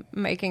about them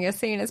making a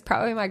scene is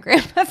probably my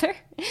grandmother,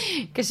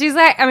 because she's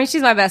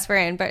she's my best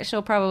friend, but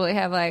she'll probably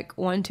have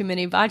one too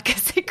many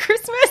vodkas at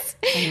Christmas.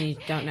 And you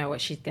don't know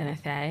what she's gonna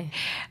say.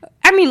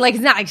 It's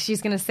not like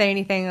she's gonna say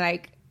anything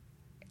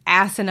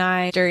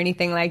asinine or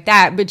anything like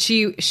that, but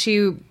she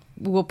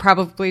will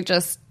probably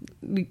just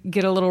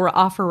get a little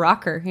off her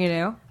rocker,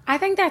 I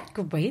think that's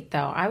great, though.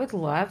 I would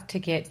love to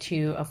get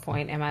to a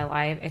point in my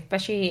life,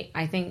 especially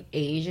I think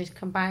age is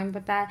combined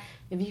with that.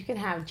 If you can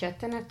have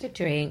just enough to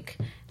drink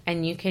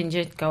and you can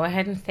just go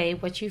ahead and say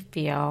what you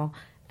feel.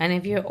 And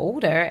if you're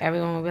older,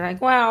 everyone will be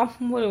like, well,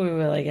 what are we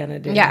really going to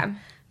do? Yeah.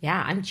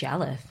 Yeah, I'm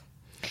jealous.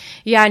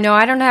 Yeah, no,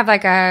 I don't have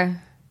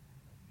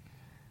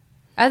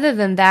other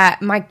than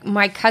that,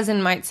 my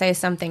cousin might say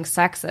something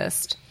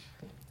sexist.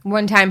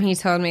 One time he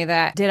told me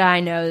that, did I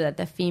know that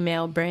the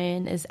female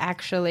brain is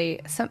actually,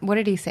 what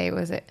did he say?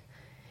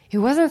 It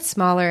wasn't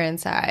smaller in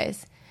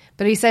size,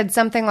 but he said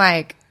something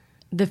like,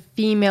 the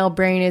female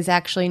brain is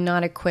actually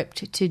not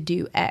equipped to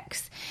do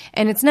X.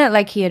 And it's not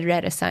like he had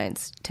read a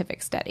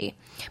scientific study,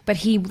 but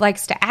he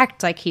likes to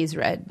act like he's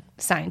read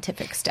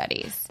scientific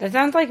studies. That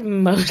sounds like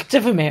most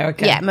of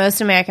America. Yeah,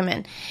 most American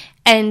men.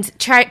 And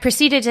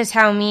proceeded to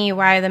tell me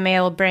why the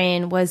male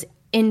brain was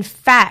in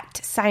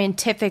fact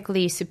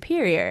scientifically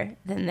superior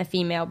than the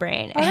female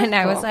brain. And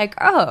I was like,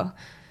 oh,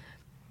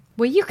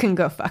 well, you can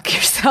go fuck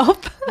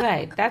yourself.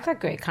 Right. That's a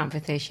great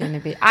conversation to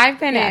be. I've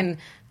been in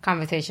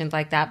conversations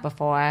like that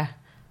before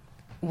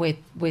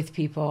with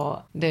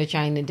people. They're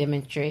trying to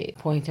demonstrate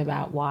point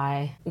about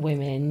why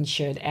women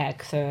should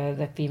X or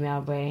the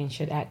female brain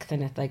should X,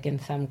 and it's in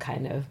some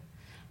kind of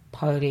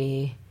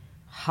party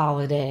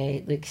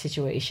holiday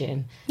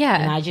situation.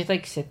 Yeah. And I just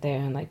sit there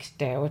and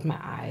stare with my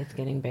eyes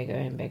getting bigger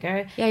and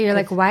bigger. Yeah,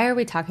 you're why are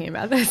we talking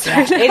about this?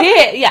 Yeah, it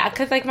is. Yeah,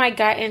 because my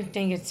gut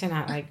instinct is to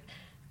not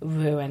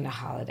ruin the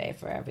holiday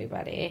for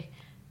everybody.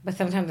 But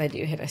sometimes I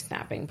do hit a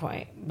snapping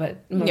point.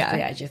 But mostly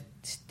I just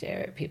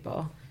stare at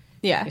people.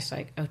 Yeah. Just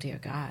oh dear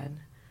God,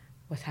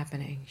 what's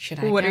happening? Should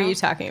I What go? are you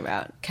talking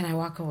about? Can I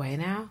walk away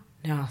now?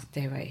 No, I'll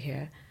stay right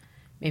here.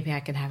 Maybe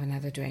I can have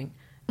another drink.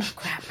 Oh,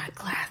 crap, my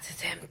glass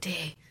is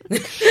empty.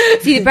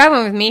 See, the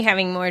problem with me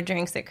having more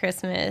drinks at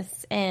Christmas,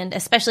 and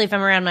especially if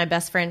I'm around my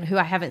best friend who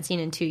I haven't seen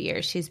in 2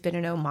 years. She's been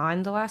in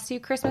Oman the last 2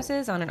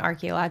 Christmases on an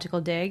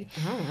archaeological dig.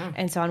 Oh.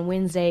 And so on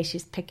Wednesday,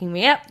 she's picking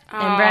me up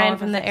and Brian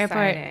from the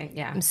airport.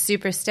 Yeah. I'm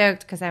super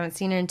stoked because I haven't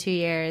seen her in 2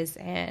 years,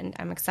 and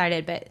I'm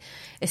excited. But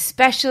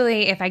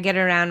especially if I get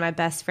around my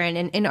best friend,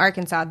 and in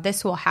Arkansas,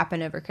 this will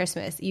happen over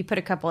Christmas. You put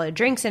a couple of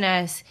drinks in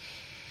us,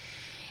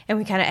 and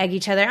we kind of egg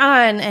each other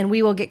on, and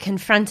we will get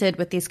confronted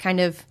with these kind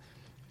of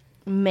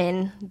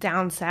men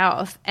down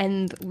south,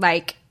 and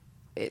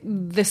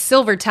the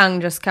silver tongue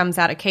just comes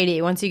out of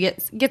Katie once you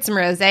get some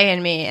rosé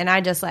in me, and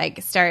I just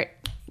start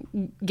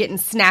getting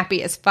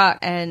snappy as fuck,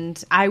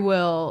 and I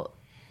will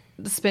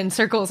spin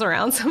circles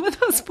around some of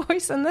those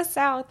boys in the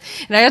south,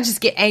 and I'll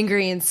just get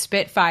angry and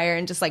spit fire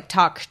and just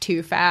talk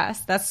too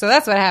fast. That's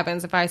what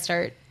happens if I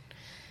start.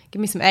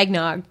 Give me some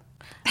eggnog.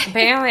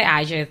 Apparently,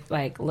 I just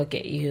like look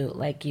at you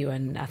like you are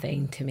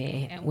nothing to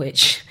me.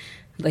 Which,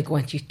 like,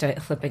 once you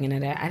start slipping into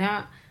that, I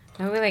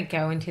don't really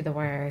go into the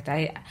words.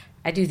 I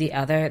do the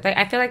other. Like,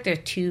 I feel like there are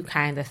two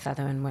kinds of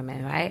Southern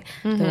women, right?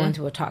 The ones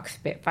who will talk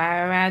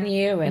spitfire around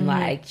you and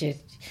like just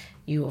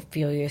you will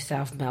feel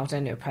yourself melt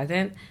in their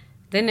presence.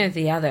 Then there's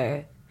the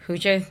other who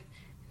just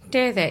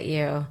stares at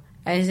you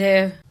as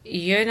if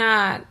you're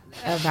not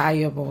a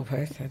valuable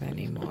person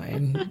anymore,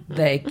 and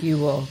like you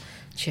will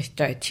just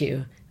start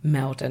to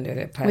melt under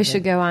their presence. We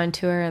should go on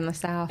tour in the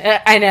South.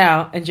 I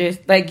know, and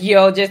just like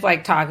you'll just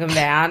like talk them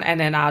down, and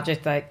then I'll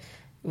just like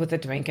with a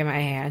drink in my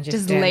hand,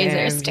 just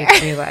laser stare.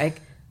 Just be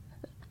like.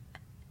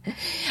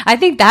 I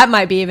think that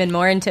might be even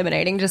more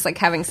intimidating, just like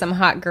having some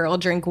hot girl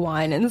drink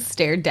wine and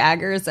stare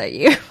daggers at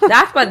you.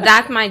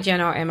 That's my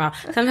general MO.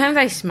 Sometimes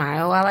I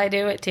smile while I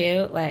do it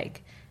too.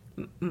 Like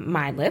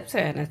my lips are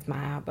in a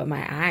smile, but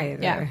my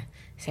eyes are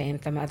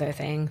saying some other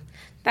things.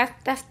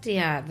 That's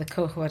the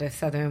cohort of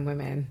Southern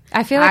women.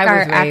 I feel like our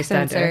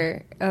accents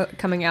are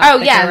coming out.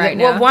 Oh yeah, right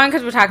now. Well, one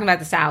because we're talking about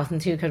the South, and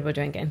two because we're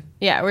drinking.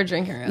 Yeah, we're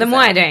drinking. The more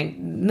I drink,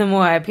 the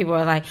more people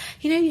are like,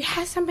 you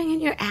had something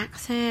in your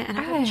accent, and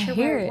I wasn't sure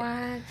hear what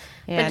it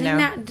it. was.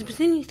 Yeah, but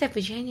then you said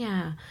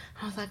Virginia.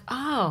 I was like,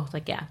 oh,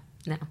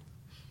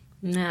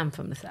 no, I'm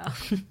from the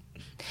South.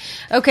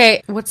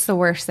 Okay, what's the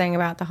worst thing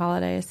about the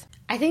holidays?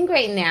 I think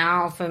right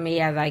now, for me,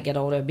 as I get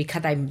older,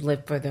 because I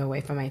live further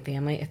away from my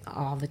family, it's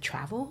all the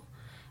travel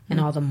and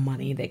all the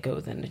money that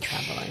goes into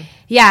traveling.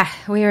 Yeah,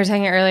 we were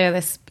saying it earlier,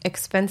 this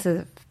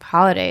expensive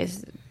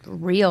holidays,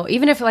 real.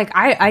 Even if, like,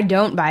 I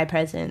don't buy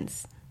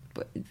presents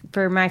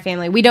for my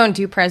family. We don't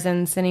do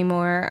presents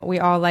anymore. We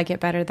all like it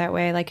better that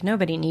way. Like,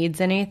 nobody needs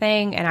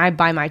anything, and I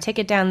buy my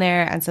ticket down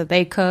there, and so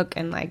they cook,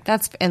 and, like,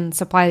 and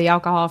supply the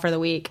alcohol for the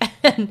week.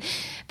 And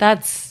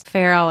that's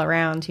fair all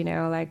around,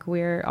 like,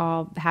 we're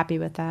all happy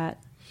with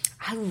that.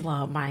 I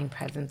love buying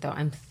presents, though.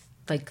 I'm,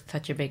 like,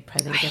 such a big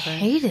present giver. I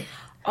hate it.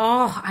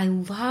 Oh, I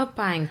love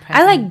buying presents.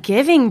 I like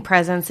giving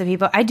presents to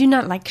people. I do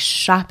not like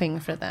shopping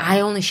for them. I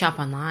only shop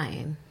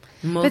online.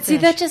 But see,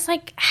 that just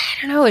like,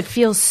 I don't know, it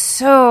feels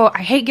so,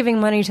 I hate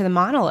giving money to the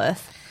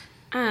monolith.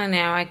 I don't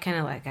know, I kind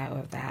of let go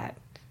of that.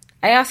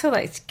 I also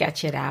like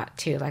sketch it out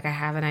too. Like I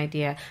have an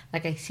idea,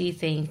 like I see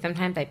things,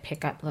 sometimes I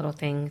pick up little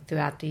things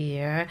throughout the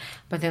year,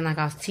 but then like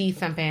I'll see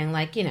something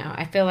like,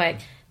 I feel like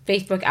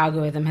Facebook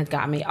algorithm has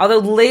got me. Although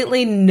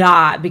lately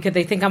not, because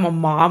they think I'm a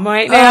mom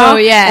right now. Oh,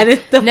 yeah. And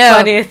it's the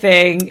funniest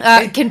thing.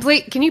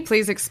 Can you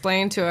please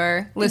explain to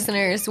our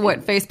listeners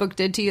what Facebook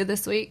did to you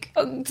this week?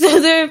 So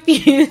there are a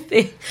few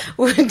things.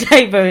 We're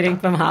diverting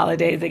from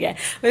holidays again.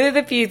 But there's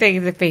a few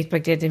things that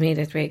Facebook did to me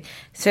this week.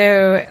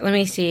 So let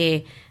me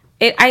see.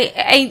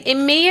 It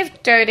may have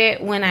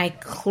started when I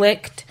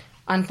clicked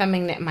on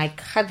something that my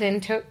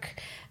cousin took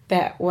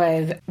that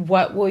was,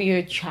 what will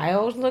your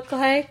child look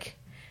like?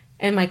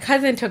 And my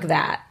cousin took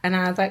that, and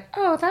I was like,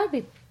 oh, that would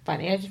be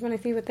funny. I just want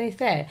to see what they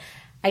said.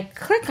 I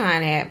click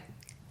on it,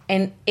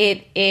 and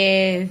it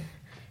is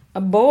a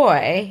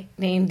boy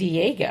named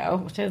Diego,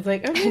 which I was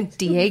like, oh,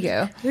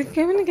 Diego. I'm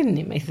going to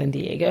name my son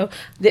Diego.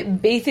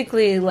 That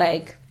basically,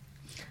 like,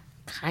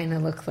 kind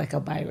of looks like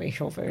a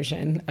biracial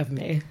version of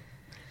me.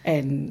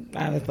 And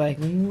I was like,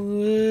 what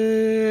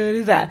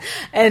is that?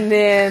 And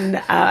then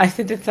I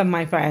sent it to some of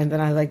my friends,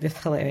 and I was like, this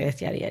is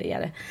hilarious, yada, yada,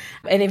 yada.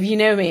 And if you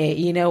know me,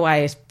 you know why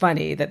it's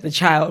funny that the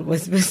child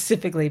was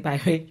specifically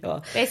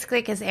biracial.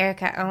 Basically because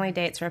Erica only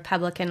dates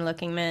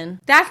Republican-looking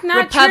men. That's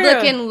not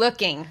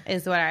Republican-looking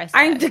is what I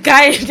said. The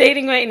guy I'm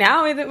dating right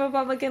now isn't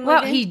Republican-looking.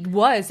 Well, he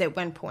was at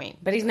one point.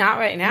 But he's not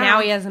right now.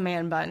 Now he has a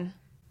man bun.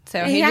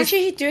 So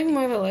he's doing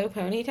more of a low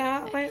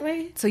ponytail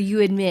lately. So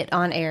you admit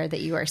on air that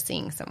you are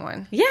seeing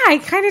someone? Yeah, I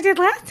kind of did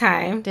last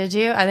time. Did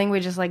you? I think we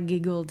just like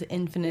giggled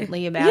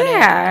infinitely about it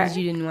because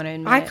you didn't want to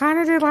admit I kind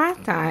of did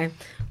last time.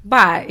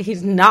 But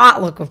he's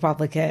not look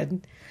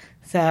Republican.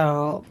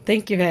 So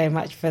thank you very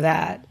much for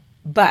that.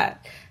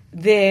 But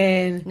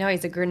then... No,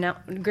 he's a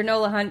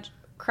granola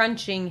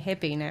crunching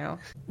hippie now.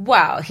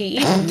 Well, he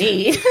eats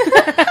meat.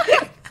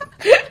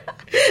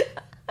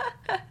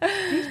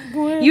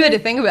 You had to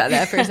think about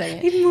that for a second.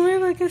 He's more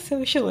like a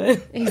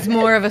socialist. He's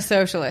more of a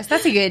socialist.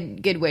 That's a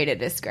good way to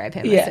describe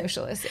him, a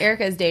socialist.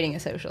 Erica is dating a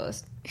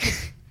socialist.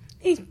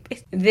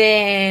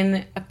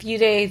 Then, a few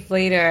days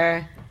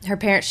later... Her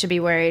parents should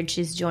be worried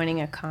she's joining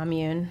a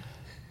commune.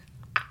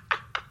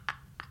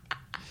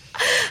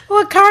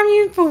 Well, a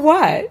commune for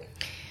what?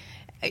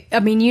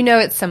 I mean,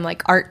 it's some,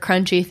 like, art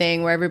crunchy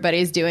thing where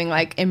everybody's doing,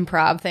 like,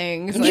 improv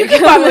things. You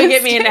could probably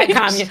get me in that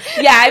commune.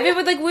 Yeah, if it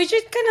was, like, we're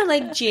just gonna,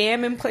 like,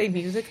 jam and play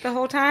music the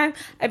whole time,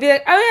 I'd be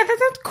like, oh, yeah, that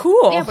sounds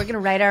cool. Yeah, we're gonna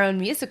write our own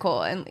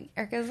musical. And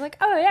Erica's like,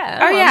 oh, yeah.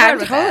 I'm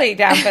totally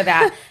down for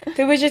that.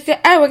 So we're just,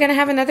 we're gonna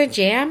have another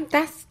jam?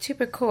 That's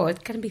super cool. It's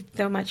gonna be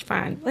so much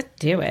fun. Let's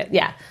do it.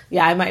 Yeah,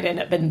 I might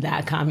end up in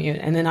that commune,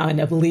 and then I'll end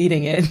up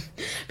leading it.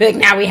 Be like,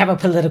 now we have a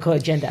political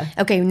agenda.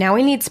 Okay, now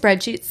we need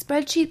spreadsheets.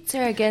 Spreadsheets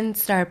are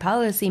against our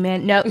policy. pussy,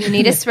 man. Nope, you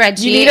need a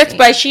spreadsheet. You need a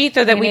spreadsheet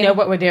so that we know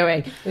what we're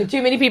doing. There are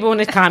too many people want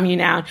to calm you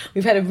down.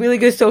 We've had a really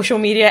good social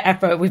media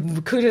effort. We've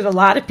recruited a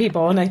lot of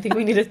people, and I think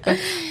we need a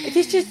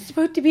it's just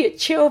supposed to be a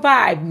chill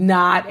vibe.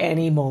 Not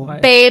anymore.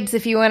 Babes,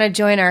 if you want to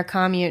join our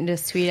commune,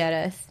 just tweet at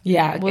us.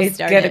 Yeah, we'll it's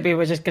going to be,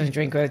 we're just going to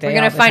drink rosé. We're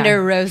going to find a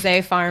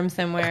rosé farm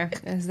somewhere.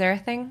 Is there a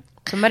thing?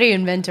 Somebody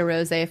invent a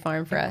rosé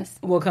farm for us.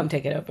 We'll come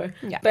take it over.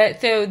 Yeah.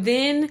 But so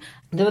then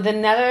there was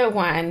another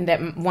one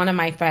that one of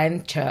my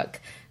friends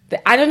took.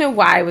 I don't know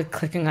why I was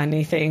clicking on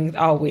these things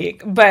all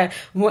week, but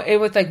it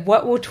was like,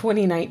 what will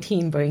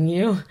 2019 bring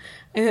you?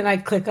 And then I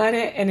click on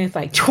it, and it's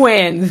like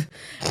twins.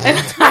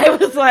 And I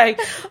was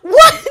like,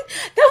 what?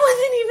 That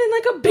wasn't even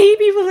like a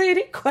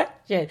baby-related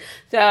question.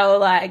 So,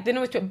 like, then it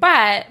was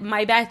but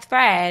my best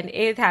friend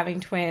is having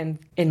twins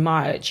in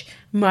March,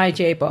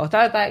 April. So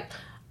I was like,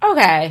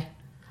 okay,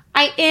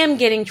 I am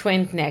getting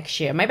twins next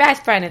year. My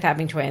best friend is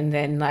having twins,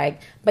 and,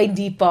 like, by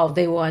default,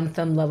 they will on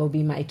some level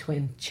be my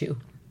twin, too.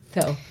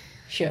 So,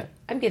 sure,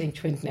 I'm getting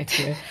twins next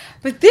year.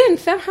 But then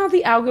somehow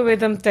the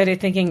algorithm started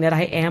thinking that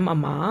I am a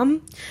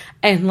mom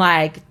and,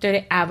 like,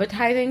 started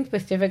advertising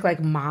specific, like,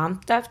 mom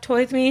stuff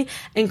towards me,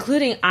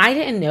 including I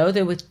didn't know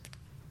there was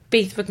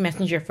Facebook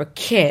Messenger for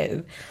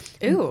kids.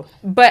 Ooh.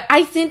 But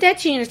I sent that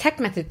to you in a text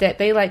message that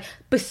they, like,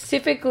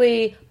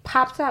 specifically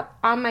pops up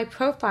on my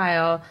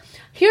profile.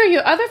 Here are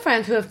your other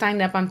friends who have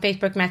signed up on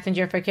Facebook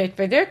Messenger for kids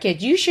for their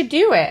kids. You should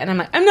do it. And I'm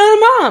like, I'm not a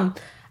mom.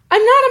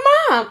 I'm not a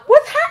mom.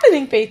 What's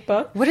happening,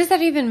 Facebook? What does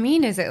that even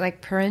mean? Is it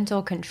like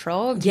parental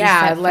control?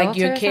 Yeah, like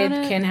your kid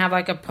can have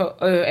like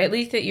or at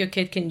least that your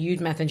kid can use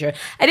Messenger.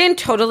 I didn't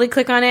totally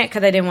click on it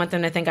because I didn't want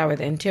them to think I was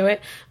into it.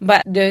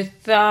 But there's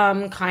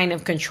some kind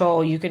of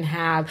control you can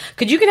have.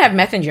 Because you can have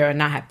Messenger and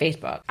not have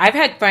Facebook. I've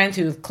had friends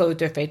who've closed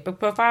their Facebook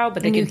profile,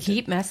 but they can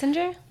keep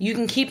Messenger? You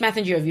can keep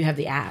Messenger if you have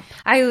the app.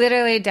 I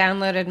literally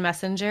downloaded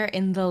Messenger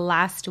in the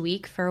last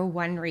week for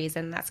one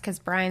reason. That's because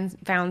Brian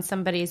found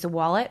somebody's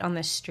wallet on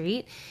the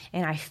street.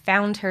 And I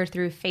found her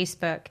through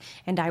Facebook,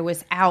 and I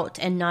was out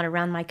and not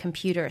around my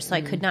computer, so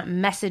I could not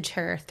message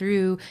her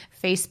through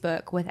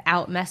Facebook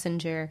without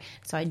Messenger.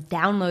 So I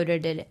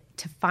downloaded it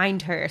to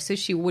find her so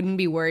she wouldn't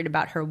be worried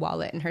about her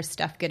wallet and her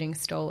stuff getting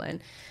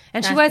stolen.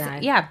 And she was,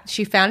 nice.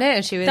 She found it,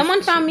 and she was...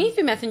 Someone found me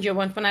through Messenger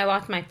once when I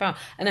lost my phone,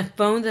 and a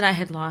phone that I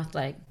had lost,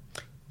 like,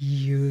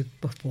 years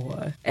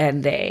before.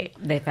 And they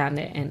found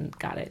it and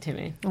got it to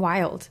me.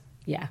 Wild.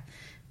 Yeah.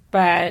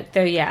 But,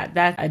 so yeah,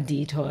 that's a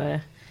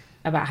detour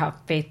about how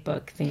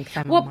Facebook thinks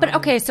I'm a mom. But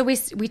okay, so we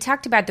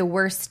talked about the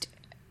worst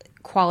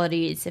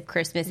qualities of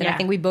Christmas, and I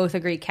think we both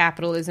agree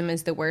capitalism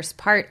is the worst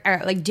part.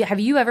 Like, have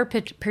you ever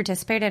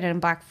participated in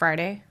Black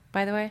Friday,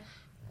 by the way?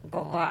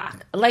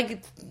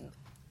 Like,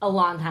 a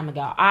long time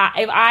ago.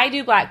 If I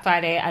do Black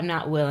Friday, I'm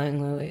not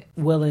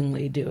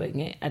willingly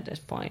doing it at this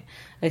point.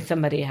 Like,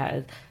 somebody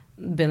has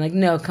been like,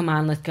 no, come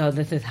on, let's go.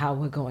 This is how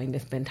we're going to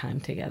spend time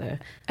together.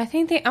 I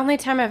think the only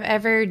time I've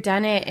ever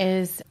done it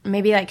is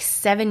maybe like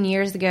 7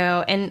 years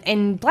ago.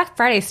 And Black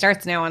Friday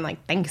starts now on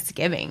like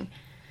Thanksgiving.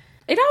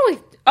 It always...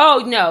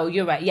 Oh, no,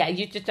 you're right. Yeah,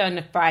 you just on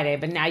a Friday,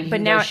 but now you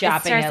can go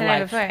shopping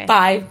at like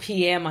 5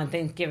 p.m. on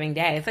Thanksgiving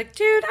Day. It's like,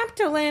 dude, I'm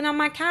still laying on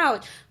my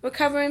couch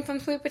recovering from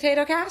sweet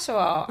potato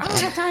casserole. I don't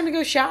have time to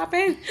go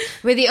shopping.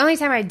 But the only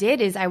time I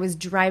did is I was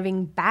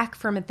driving back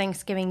from a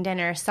Thanksgiving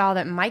dinner, saw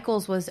that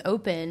Michael's was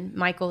open.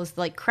 Michael's,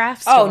 like,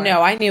 craft store. Oh,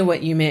 no, I knew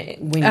what you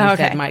meant when you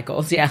said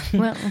Michael's, yeah.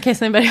 Well, in case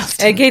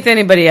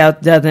anybody else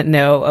doesn't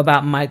know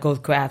about Michael's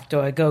craft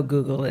store, go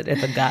Google it.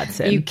 It's a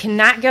godsend. You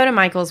cannot go to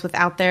Michael's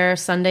without their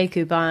Sunday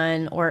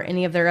coupon or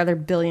any of their other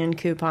billion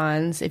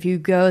coupons. If you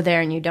go there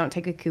and you don't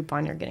take a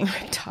coupon, you're getting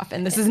ripped off.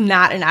 And this is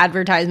not an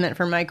advertisement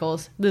for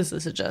Michael's. This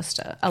is just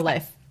a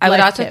life. I would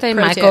also say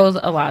Michael's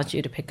allows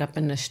you to pick up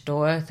in the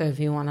store. So if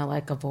you want to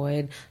like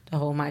avoid the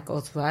whole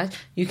Michael's rush,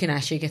 you can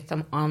actually get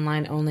some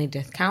online only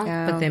discounts,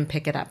 but then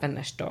pick it up in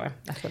the store.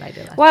 That's what I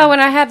did. Well, when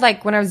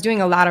I was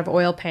doing a lot of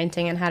oil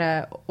painting and had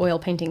a oil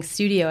painting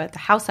studio at the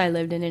house I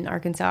lived in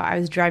Arkansas, I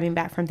was driving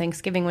back from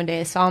Thanksgiving one day.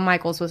 I saw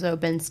Michael's was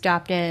open,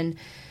 stopped in,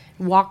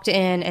 walked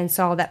in, and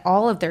saw that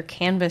all of their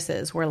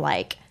canvases were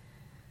like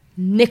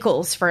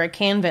nickels for a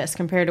canvas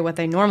compared to what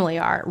they normally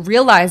are.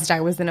 Realized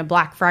I was in a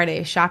Black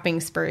Friday shopping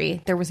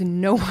spree. There was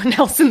no one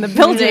else in the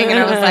building, and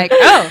I was like,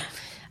 oh,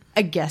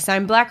 I guess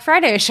I'm Black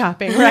Friday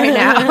shopping right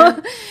now.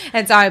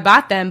 And so I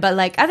bought them. But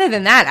like, other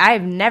than that,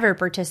 I've never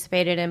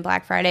participated in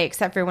Black Friday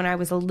except for when I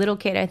was a little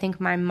kid. I think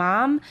my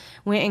mom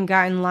went and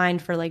got in line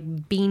for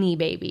like Beanie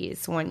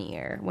Babies one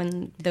year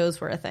when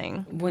those were a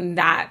thing. When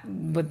that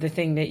was the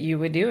thing that you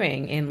were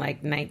doing in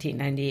like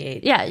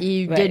 1998. Yeah,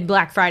 you did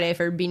Black Friday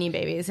for Beanie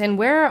Babies. And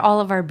where are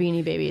all of our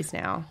Beanie Babies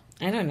now?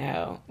 I don't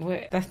know.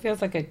 That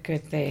feels like a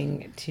good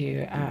thing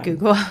to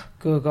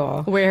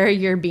Google. Where are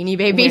your Beanie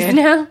Babies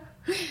now?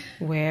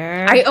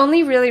 Where? I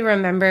only really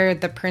remember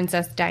the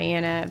Princess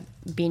Diana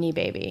Beanie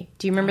Baby.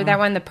 Do you remember that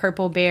one? The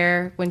purple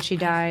bear when she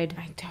died?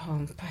 I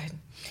don't, but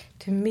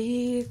To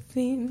me, it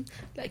seems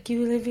like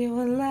you live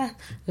your life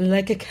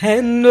like a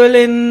candle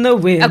in the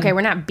wind. Okay,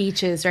 we're not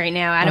Beaches right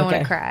now. I don't want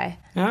to cry.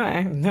 All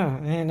right. No, I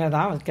didn't know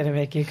that was going to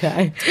make you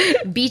cry.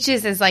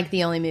 Beaches is like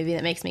the only movie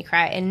that makes me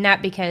cry. And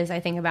not because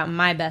I think about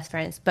my best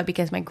friends, but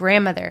because my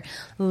grandmother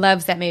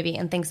loves that movie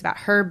and thinks about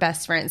her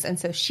best friends. And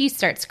so she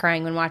starts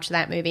crying when watching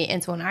that movie.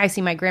 And so when I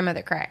see my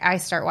grandmother cry, I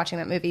start watching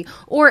that movie.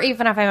 Or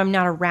even if I'm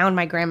not around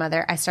my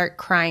grandmother, I start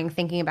crying,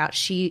 thinking about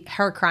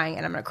her crying.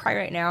 And I'm going to cry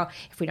right now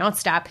if we don't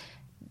stop.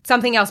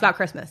 Something else about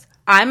Christmas.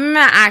 I'm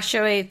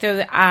actually,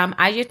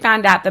 I just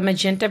found out the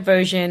magenta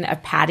version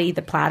of Patty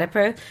the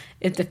Platypus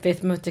is the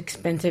 5th most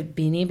expensive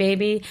Beanie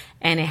Baby,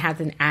 and it has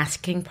an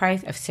asking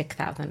price of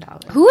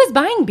 $6,000. Who is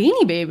buying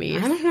Beanie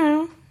Babies? I don't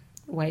know.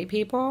 White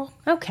people?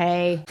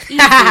 Okay. Easy.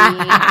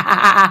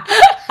 I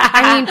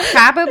mean,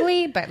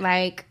 probably, but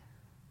like...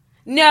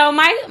 No,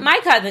 my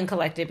cousin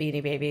collected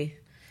Beanie Babies.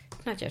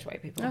 Not just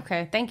white people.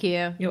 Okay, thank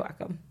you. You're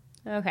welcome.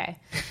 Okay.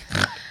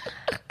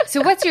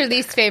 So what's your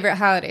least favorite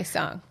holiday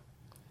song?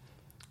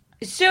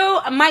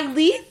 So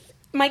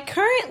my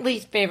current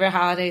least favorite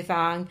holiday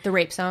song, The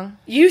Rape Song.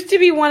 used to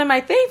be one of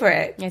my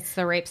favorites. It's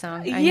The Rape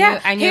Song. I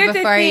knew here's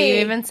before the you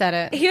thing. even said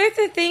it. Here's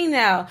the thing,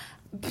 though.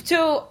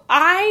 So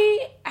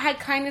I had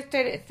kind of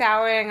started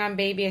souring on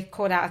Baby It's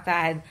Cold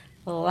Outside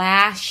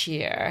last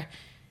year.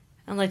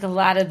 And like a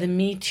lot of the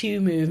Me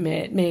Too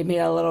movement made me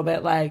a little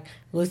bit like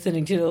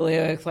listening to the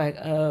lyrics like,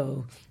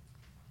 oh,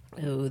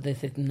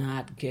 this is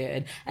not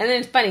good. And then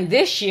it's funny,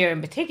 this year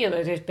in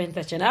particular, there's been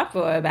such an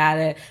uproar about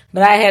it.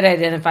 But I had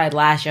identified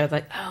last year, I was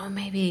like, oh,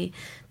 maybe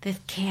this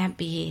can't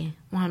be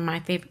one of my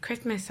favorite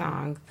Christmas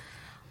songs.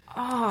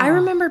 Oh. I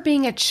remember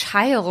being a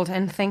child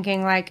and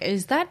thinking like,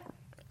 is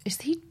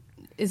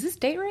this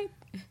date rape?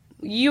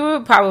 You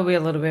were probably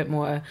a little bit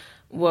more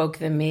woke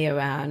than me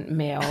around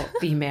male,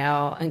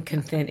 female, and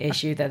consent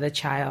issues as a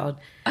child.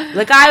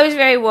 Like, I was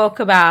very woke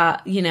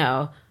about,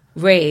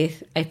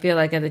 race, I feel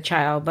like, as a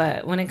child,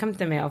 but when it comes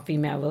to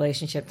male-female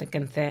relationships and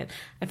consent,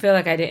 I feel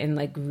like I didn't,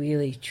 like,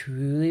 really,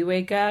 truly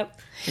wake up.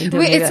 Wait,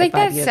 it's like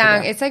that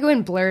song. It's like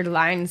when Blurred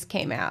Lines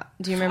came out.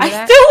 Do you remember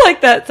that? I still like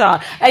that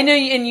song. I know,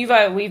 and we had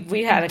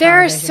a conversation.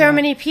 There are so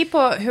many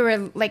people who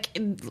are, like,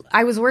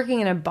 I was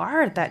working in a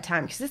bar at that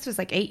time, because this was,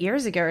 like, 8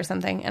 years ago or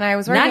something, and I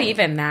was working... Not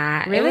even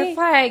that. Really? It was,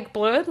 like,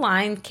 Blurred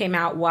Lines came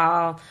out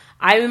while...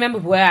 I remember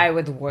where I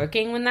was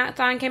working when that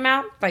song came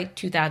out, like,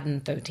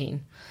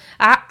 2013.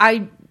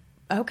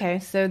 Okay,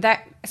 so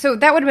that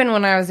would have been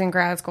when I was in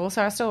grad school,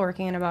 so I was still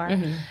working in a bar.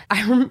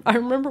 Mm-hmm. I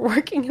remember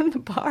working in the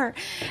bar,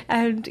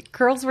 and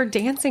girls were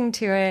dancing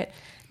to it,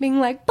 being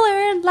like,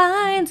 blurred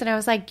lines, and I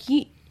was like,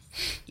 you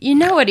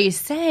know what he's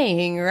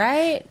saying,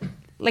 right?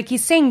 Like,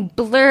 he's saying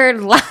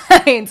blurred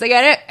lines. Like,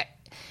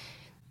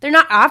 they're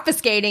not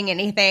obfuscating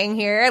anything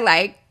here.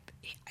 Like,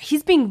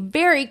 he's being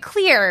very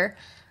clear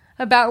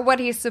about what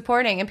he's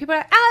supporting. And people are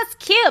like, oh, it's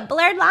cute,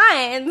 blurred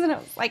lines. And I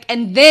was like,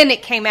 and then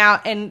it came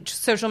out and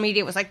social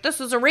media was like, this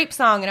is a rape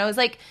song. And I was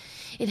like,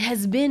 it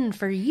has been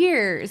for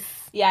years.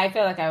 Yeah, I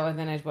feel like I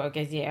wasn't as woke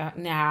as you.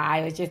 No,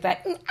 I was just like,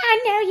 I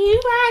know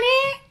you want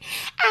it.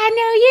 I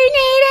know you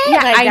need it.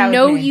 Yeah, like, I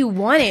know you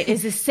want it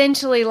is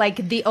essentially like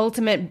the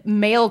ultimate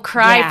male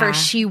cry for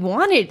she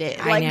wanted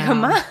it. Like,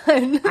 come on.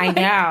 I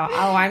know.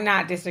 Oh, I'm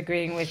not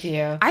disagreeing with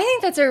you. I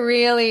think that's a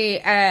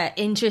really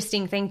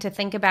interesting thing to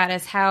think about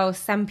is how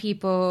some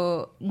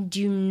people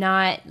do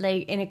not,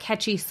 like, in a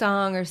catchy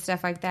song or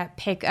stuff like that,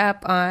 pick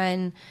up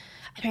on...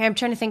 I mean, I'm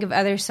trying to think of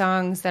other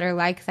songs that are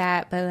like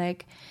that, but,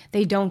 like,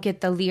 they don't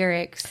get the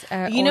lyrics.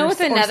 You know what's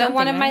another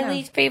one of my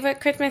least favorite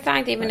Christmas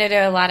songs, even though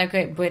there are a lot of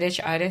great British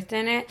artists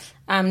in it?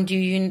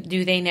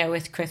 Do they know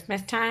it's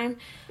Christmas time?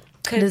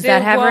 Does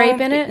that have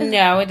rape in it?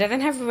 No, it doesn't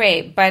have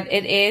rape, but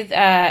it is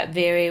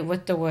very,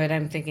 what's the word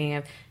I'm thinking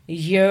of?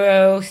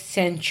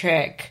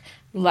 Eurocentric,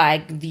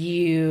 like,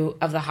 view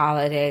of the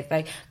holidays.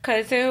 Like,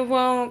 'cause there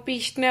won't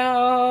be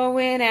snow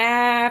in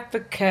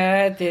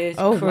Africa this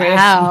Christmas.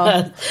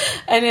 Wow.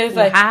 And it's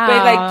like,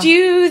 but like,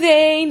 do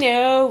they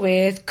know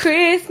it's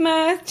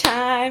Christmas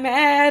time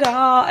at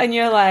all? And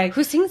you're like...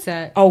 Who sings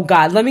that? Oh,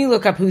 God, let me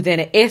look up who's in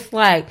it. It's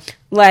like,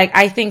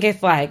 I think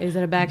it's like... Is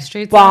it a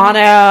Backstreet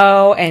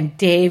Bono and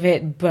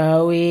David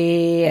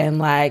Bowie and,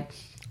 like,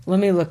 let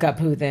me look up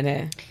who's in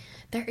it.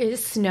 There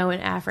is snow in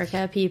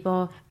Africa,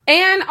 people.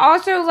 And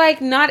also,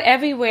 like, not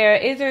everywhere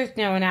is there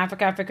snow in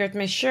Africa for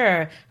Christmas,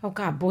 sure. Oh,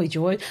 God, Boy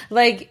George.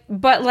 Like,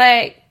 but,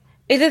 like,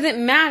 it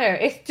doesn't matter.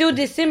 It's still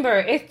December.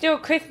 It's still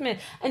Christmas.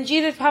 And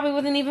Jesus probably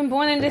wasn't even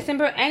born in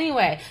December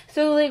anyway.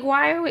 So, like,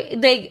 why are we,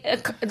 like,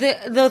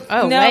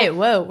 wait,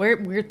 whoa.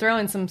 We're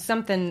throwing some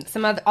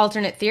other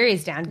alternate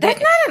theories down. That's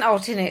not an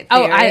alternate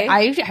theory. Oh,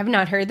 I have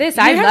not heard this.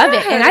 I love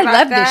it. And I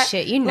love this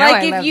shit. You know,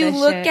 like, I love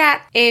this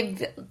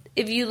shit.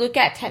 If you look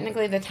at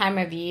technically the time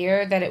of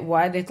year that it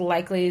was, it's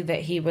likely that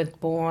he was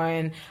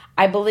born,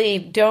 I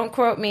believe, don't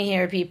quote me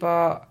here,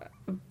 people,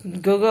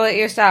 Google it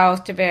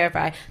yourselves to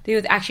verify, that he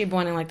was actually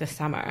born in, like, the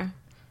summer,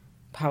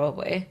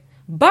 probably.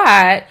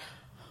 But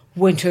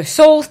winter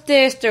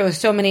solstice. There were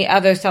so many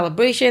other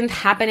celebrations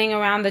happening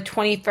around the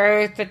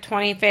 21st, the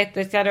 25th,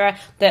 etc.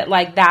 That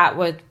like that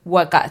was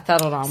what got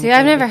settled on. See,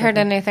 I've never heard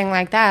anything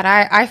like that.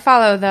 I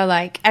follow the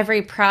like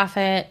every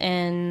prophet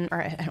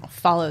or I don't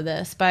follow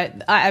this,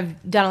 but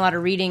I've done a lot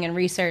of reading and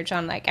research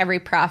on like every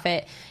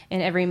prophet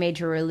and every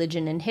major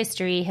religion in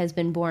history has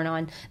been born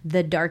on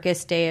the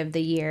darkest day of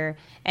the year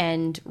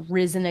and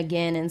risen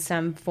again in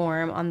some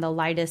form on the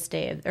lightest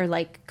day or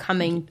like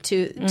coming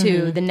to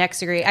the next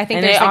degree. I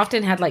think and they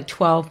often had like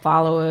 12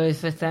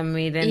 followers for some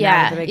reason.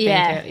 Yeah,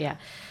 yeah.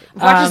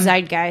 Watch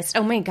Zeitgeist.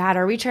 Oh my God,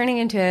 are we turning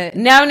into?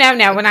 No.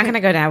 We're not going to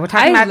go down. We're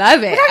talking about.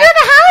 Love it. We're talking about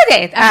the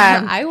holidays.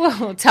 I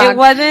will talk. It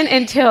wasn't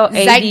until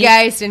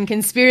Zeitgeist and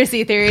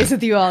conspiracy theories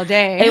with you all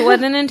day. It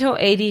wasn't until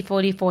AD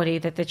 40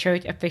 that the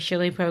church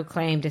officially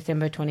proclaimed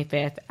December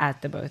 25th as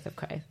the birth of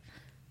Christ.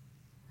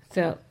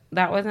 So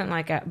that wasn't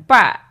like a.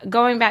 But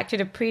going back to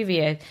the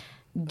previous.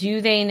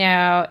 Do they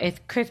know it's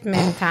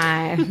Christmas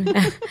time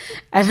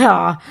at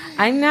all?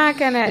 I'm not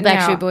going to... The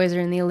Backstreet Boys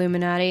are in the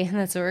Illuminati.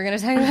 That's what we're going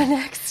to talk about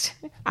next.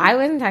 I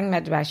wasn't talking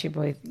about the Backstreet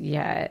Boys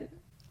yet.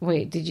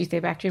 Wait, did you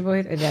say Backstreet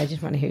Boys? Or did I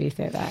just want to hear you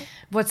say that?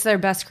 What's their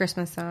best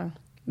Christmas song?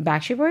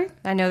 Backstreet Boys?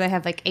 I know they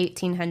have like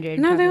 1,800.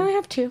 No, they only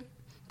have 2.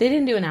 They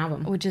didn't do an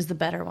album. Which is the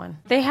better one?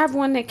 They have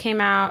one that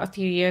came out a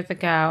few years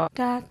ago.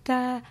 Da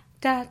da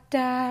da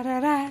da da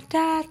da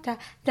da da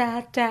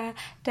da da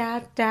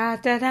da da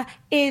da da.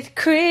 It's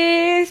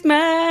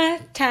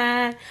Christmas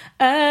time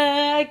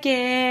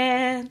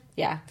again.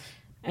 Yeah.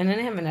 And then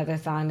they have another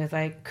song that's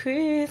like,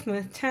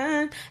 Christmas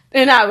time.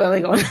 They're not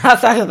really going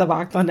outside of the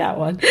box on that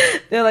one.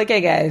 They're like, hey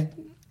guys,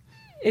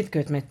 it's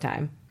Christmas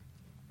time.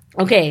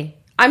 Okay.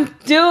 I'm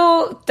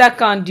still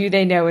stuck on do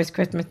they know it's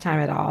Christmas time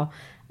at all?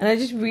 And I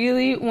just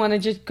really want to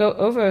just go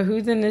over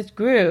who's in this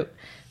group.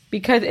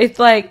 Because it's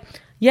like,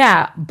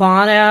 yeah,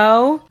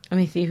 Bono. Let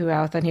me see who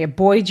else on here.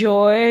 Boy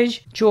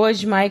George.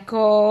 George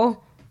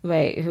Michael.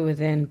 Wait, who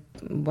was in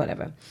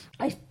whatever.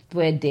 I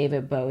swear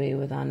David Bowie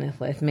was on this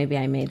list. Maybe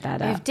I made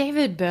that up.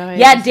 David Bowie.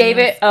 Yeah,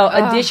 David.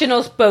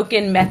 Additional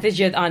spoken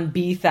messages on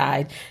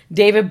B-side.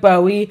 David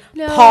Bowie.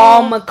 No.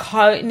 Paul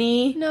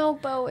McCartney. No,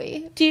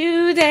 Bowie.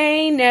 Do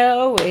they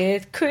know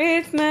it's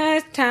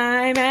Christmas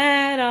time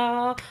at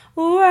all?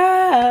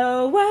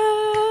 Whoa,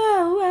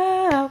 whoa,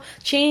 whoa.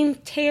 James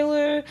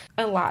Taylor.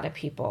 A lot of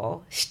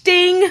people.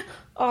 Sting.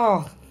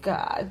 Oh,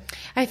 God.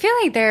 I feel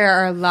like there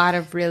are a lot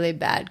of really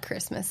bad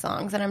Christmas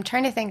songs, and I'm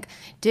trying to think,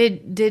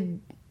 did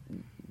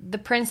the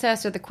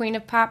Princess or the Queen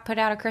of Pop put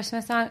out a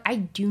Christmas song? I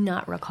do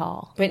not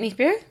recall. Britney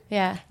Spears?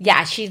 Yeah.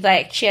 Yeah, she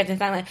has this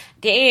song like,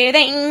 do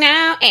they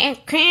know it's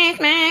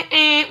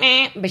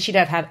Christmas? But she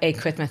does have a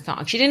Christmas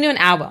song. She didn't do an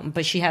album,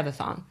 but she had a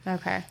song.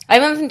 Okay.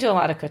 I've listened to a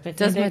lot of Christmas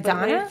Does music,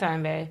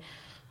 Madonna?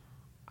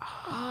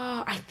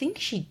 Oh, I think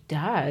she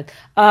does.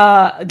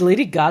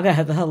 Lady Gaga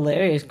has a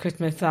hilarious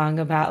Christmas song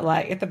about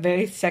it's a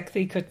very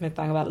sexy Christmas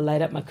song about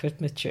light up my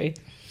Christmas tree.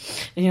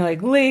 And you're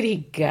like,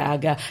 Lady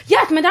Gaga.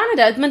 Yes, Madonna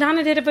does.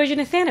 Madonna did a version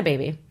of Santa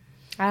Baby.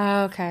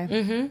 Oh, okay.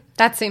 Mm-hmm.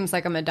 That seems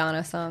like a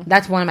Madonna song.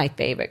 That's one of my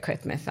favorite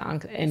Christmas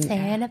songs. And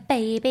Santa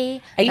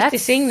Baby. I used to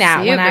sing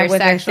that when I was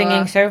a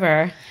singing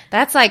server.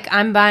 That's like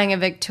I'm buying a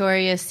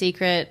Victoria's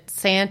Secret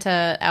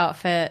Santa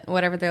outfit,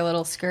 whatever their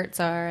little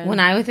skirts are. When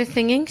I was a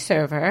singing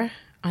server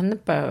on the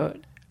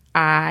boat,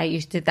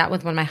 that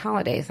was one of my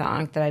holiday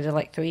songs that I did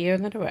like 3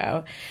 years in a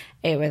row.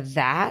 It was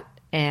that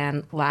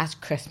and Last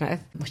Christmas,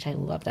 which I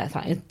love that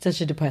song. It's such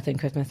a depressing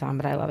Christmas song,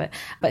 but I love it.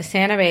 But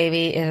Santa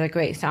Baby is a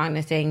great song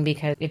to sing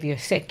because if you're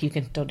sick, you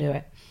can still do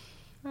it.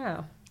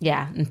 Oh.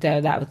 Yeah, and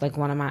so that was like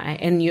one of my...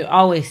 And you're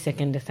always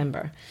sick in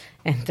December.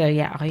 And so,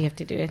 yeah, all you have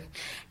to do is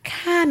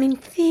come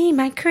and see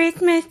my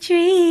Christmas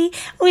tree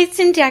with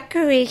some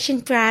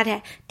decorations brought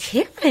at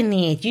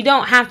Tiffany's. You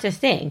don't have to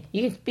sing.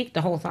 You can speak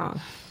the whole song.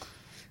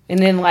 And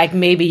then,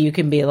 maybe you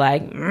can be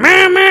like,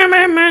 meh, meh,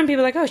 meh, meh. And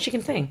people are like, oh, she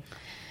can sing.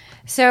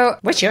 So,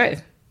 what's yours?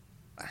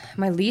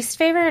 My least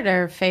favorite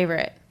or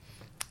favorite?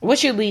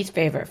 What's your least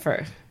favorite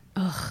first?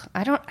 Ugh,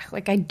 I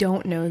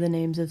don't know the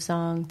names of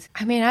songs.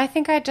 I mean, I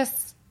think I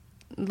just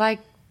like,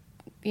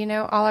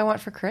 All I Want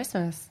for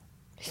Christmas.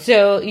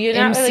 So you're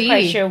not MC. really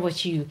quite sure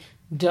what you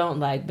don't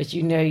like, but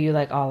you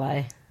like All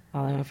I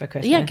Want for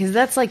Christmas. Yeah, because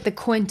that's like the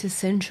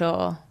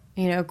quintessential,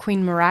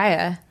 Queen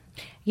Mariah.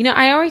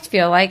 I always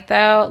feel like,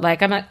 though, I'm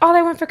like, All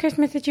I Want for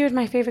Christmas This Year is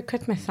my favorite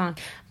Christmas song.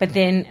 But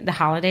then the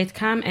holidays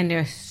come, and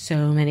there's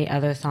so many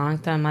other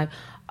songs, so I'm like,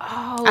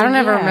 oh, I don't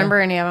ever remember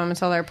any of them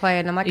until they're played,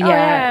 and I'm like, oh,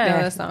 yeah, I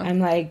know this song. I'm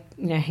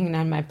hanging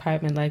out in my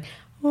apartment,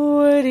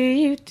 what are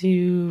you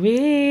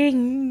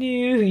doing,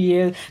 New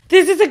Year's?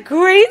 This is a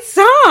great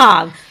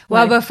song!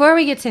 Well, before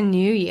we get to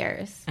New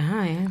Year's,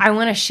 yeah. I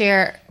want to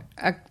share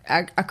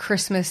a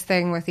Christmas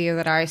thing with you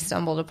that I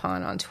stumbled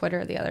upon on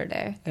Twitter the other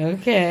day.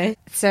 Okay.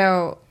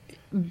 So...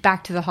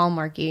 back to the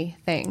Hallmarky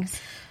things.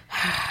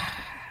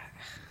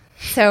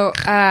 So,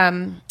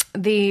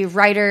 the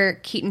writer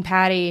Keaton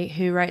Patty,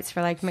 who writes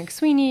for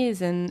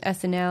McSweeney's and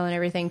SNL and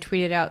everything,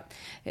 tweeted out.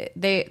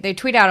 They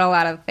tweet out a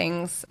lot of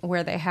things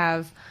where they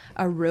have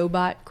a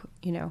robot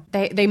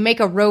they make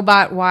a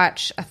robot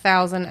watch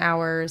 1,000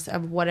 hours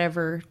of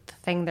whatever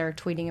thing they're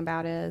tweeting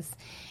about is.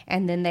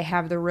 And then they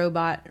have the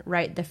robot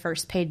write the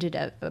first page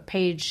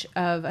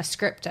of a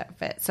script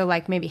of it. So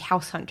like maybe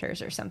House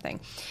Hunters or something.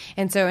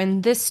 And so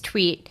in this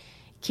tweet,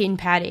 Keaton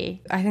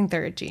Patty, I think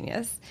they're a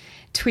genius,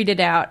 tweeted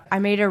out, I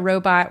made a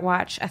robot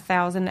watch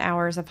 1,000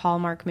 hours of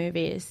Hallmark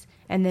movies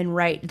and then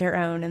write their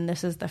own. And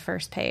this is the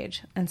first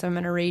page. And so I'm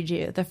going to read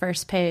you the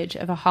first page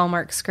of a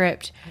Hallmark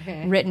script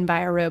written by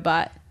a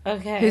robot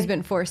who's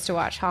been forced to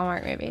watch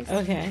Hallmark movies.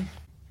 Okay.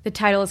 The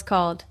title is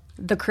called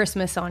The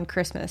Christmas on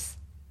Christmas.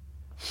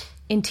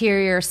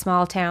 Interior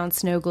small town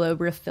snow globe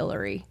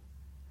refillery.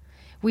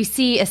 We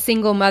see a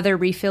single mother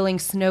refilling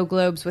snow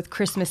globes with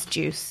Christmas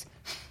juice.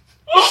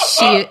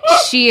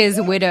 She is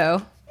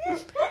widow.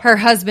 Her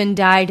husband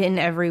died in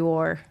every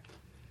war.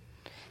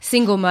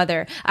 Single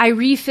mother. I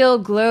refill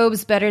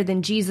globes better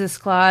than Jesus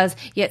Claus,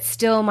 yet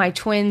still my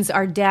twins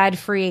are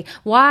dad-free.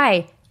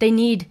 Why? They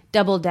need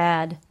double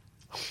dad.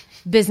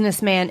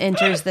 Businessman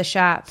enters the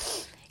shop.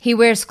 He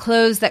wears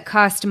clothes that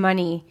cost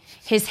money.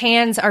 His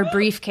hands are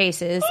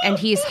briefcases, and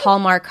he's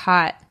Hallmark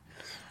hot.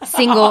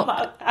 Single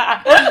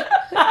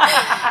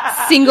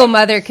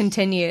mother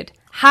continued.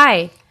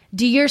 Hi,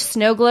 do your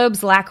snow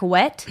globes lack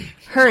wet?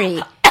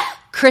 Hurry.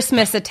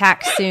 Christmas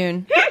attack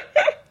soon.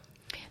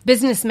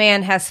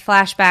 Businessman has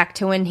flashback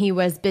to when he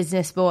was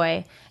business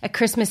boy. A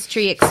Christmas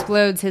tree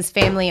explodes his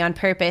family on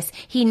purpose.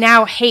 He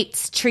now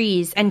hates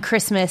trees and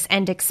Christmas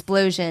and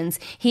explosions.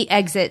 He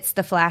exits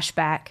the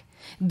flashback.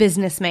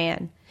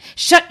 Businessman.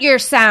 Shut your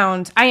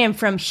sound. I am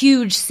from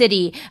huge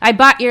city. I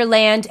bought your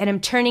land and am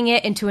turning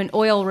it into an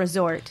oil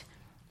resort.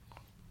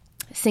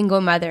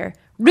 Single mother.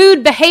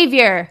 Rude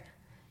behavior.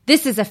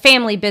 This is a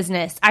family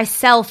business. I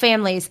sell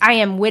families. I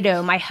am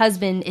widow. My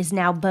husband is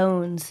now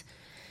bones.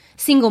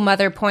 Single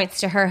mother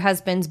points to her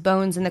husband's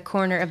bones in the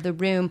corner of the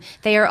room.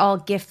 They are all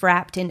gift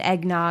wrapped in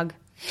eggnog.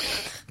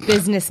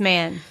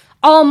 Businessman.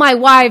 All my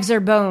wives are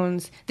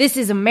bones. This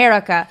is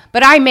America,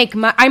 but I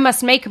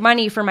must make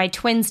money for my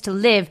twins to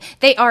live.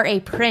 They are a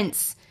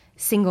prince.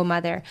 Single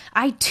mother.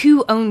 I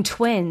too own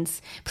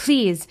twins.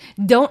 Please,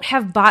 don't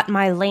have bought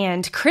my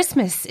land.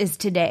 Christmas is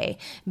today.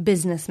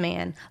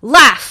 Businessman.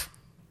 Laugh!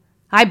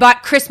 I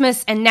bought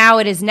Christmas and now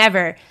it is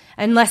never,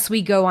 unless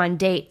we go on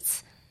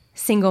dates.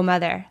 Single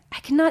mother. I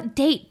cannot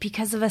date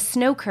because of a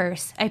snow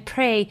curse. I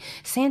pray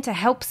Santa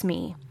helps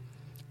me.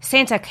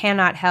 Santa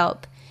cannot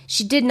help.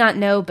 She did not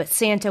know, but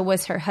Santa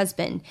was her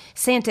husband.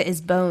 Santa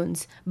is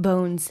bones.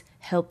 Bones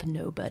help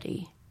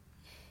nobody.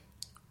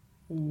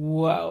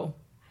 Whoa.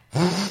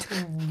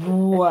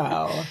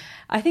 Wow.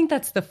 I think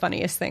that's the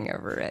funniest thing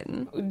ever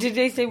written. Did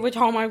they say which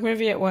Hallmark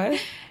movie it was?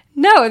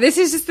 No, this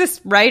is just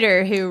this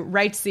writer who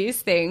writes these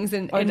things.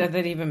 And does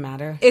it even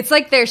matter? It's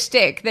like their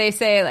shtick. They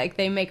say, like,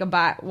 they make a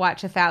bot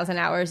watch 1,000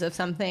 hours of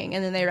something,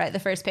 and then they write the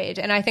first page.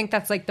 And I think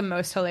that's, like, the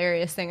most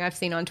hilarious thing I've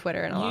seen on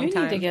Twitter in a long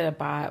time. You need to get a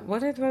bot.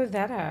 What is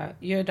Rosetta?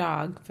 Your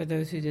dog, for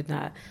those who did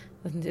not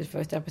listen to the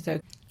first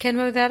episode. Can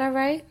Rosetta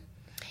write?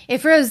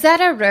 If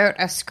Rosetta wrote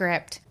a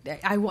script,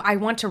 I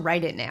want to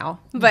write it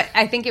now. But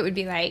I think it would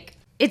be like,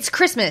 it's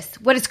Christmas.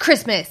 What is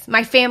Christmas?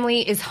 My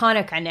family is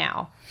Hanukkah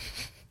now.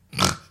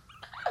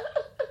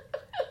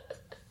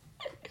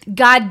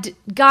 God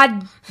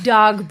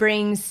dog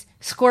brings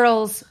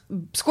squirrel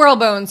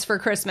bones for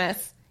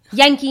Christmas.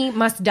 Yankee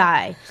must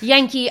die.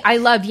 Yankee, I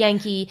love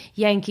Yankee.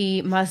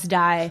 Yankee must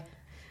die.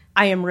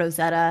 I am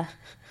Rosetta.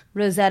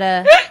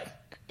 Rosetta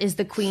is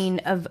the queen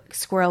of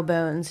squirrel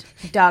bones.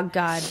 Dog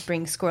God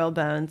brings squirrel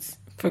bones.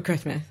 For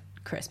Christmas.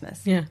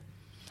 Christmas. Yeah.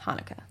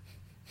 Hanukkah.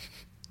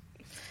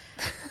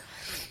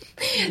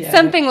 Yeah,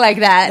 something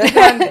like that. That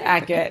sounds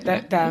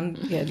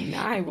accurate.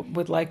 I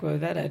would like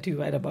Rosetta to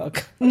write a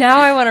book. Now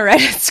I want to write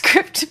a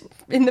script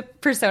in the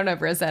persona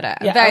of Rosetta.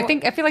 Yeah,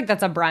 I feel like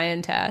that's a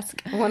Brian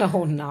task. I want a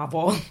whole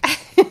novel.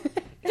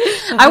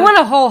 I want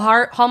a whole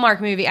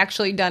Hallmark movie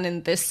actually done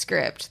in this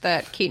script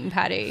that Keaton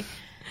Patty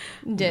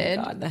did.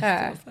 Oh my God,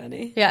 that's so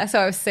funny. Yeah, so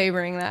I was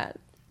savoring that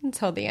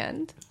until the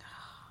end.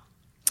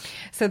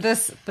 So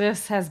this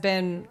has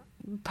been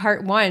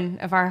part 1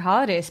 of our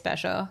holiday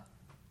special.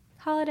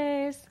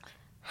 Holiday.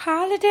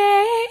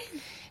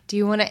 Do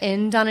you want to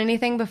end on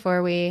anything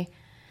before we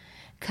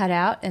cut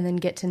out and then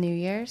get to New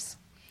Year's?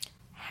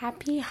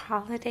 Happy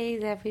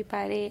holidays,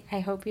 everybody. I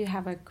hope you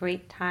have a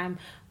great time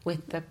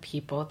with the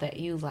people that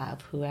you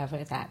love,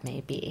 whoever that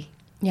may be.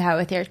 Yeah,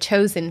 with your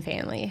chosen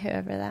family,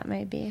 whoever that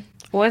may be.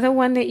 Or the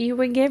one that you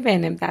were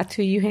given, if that's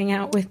who you hang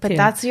out with, But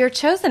that's your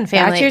chosen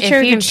family. That's your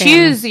chosen if you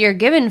choose your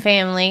given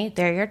family,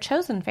 they're your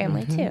chosen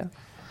family, too.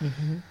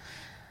 Mm-hmm.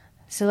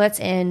 So let's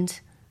end.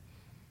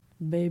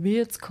 Baby,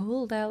 it's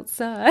cold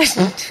outside.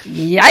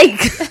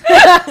 Yikes.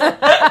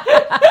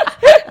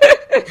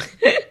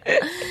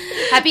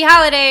 Happy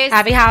holidays.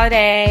 Happy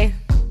holiday.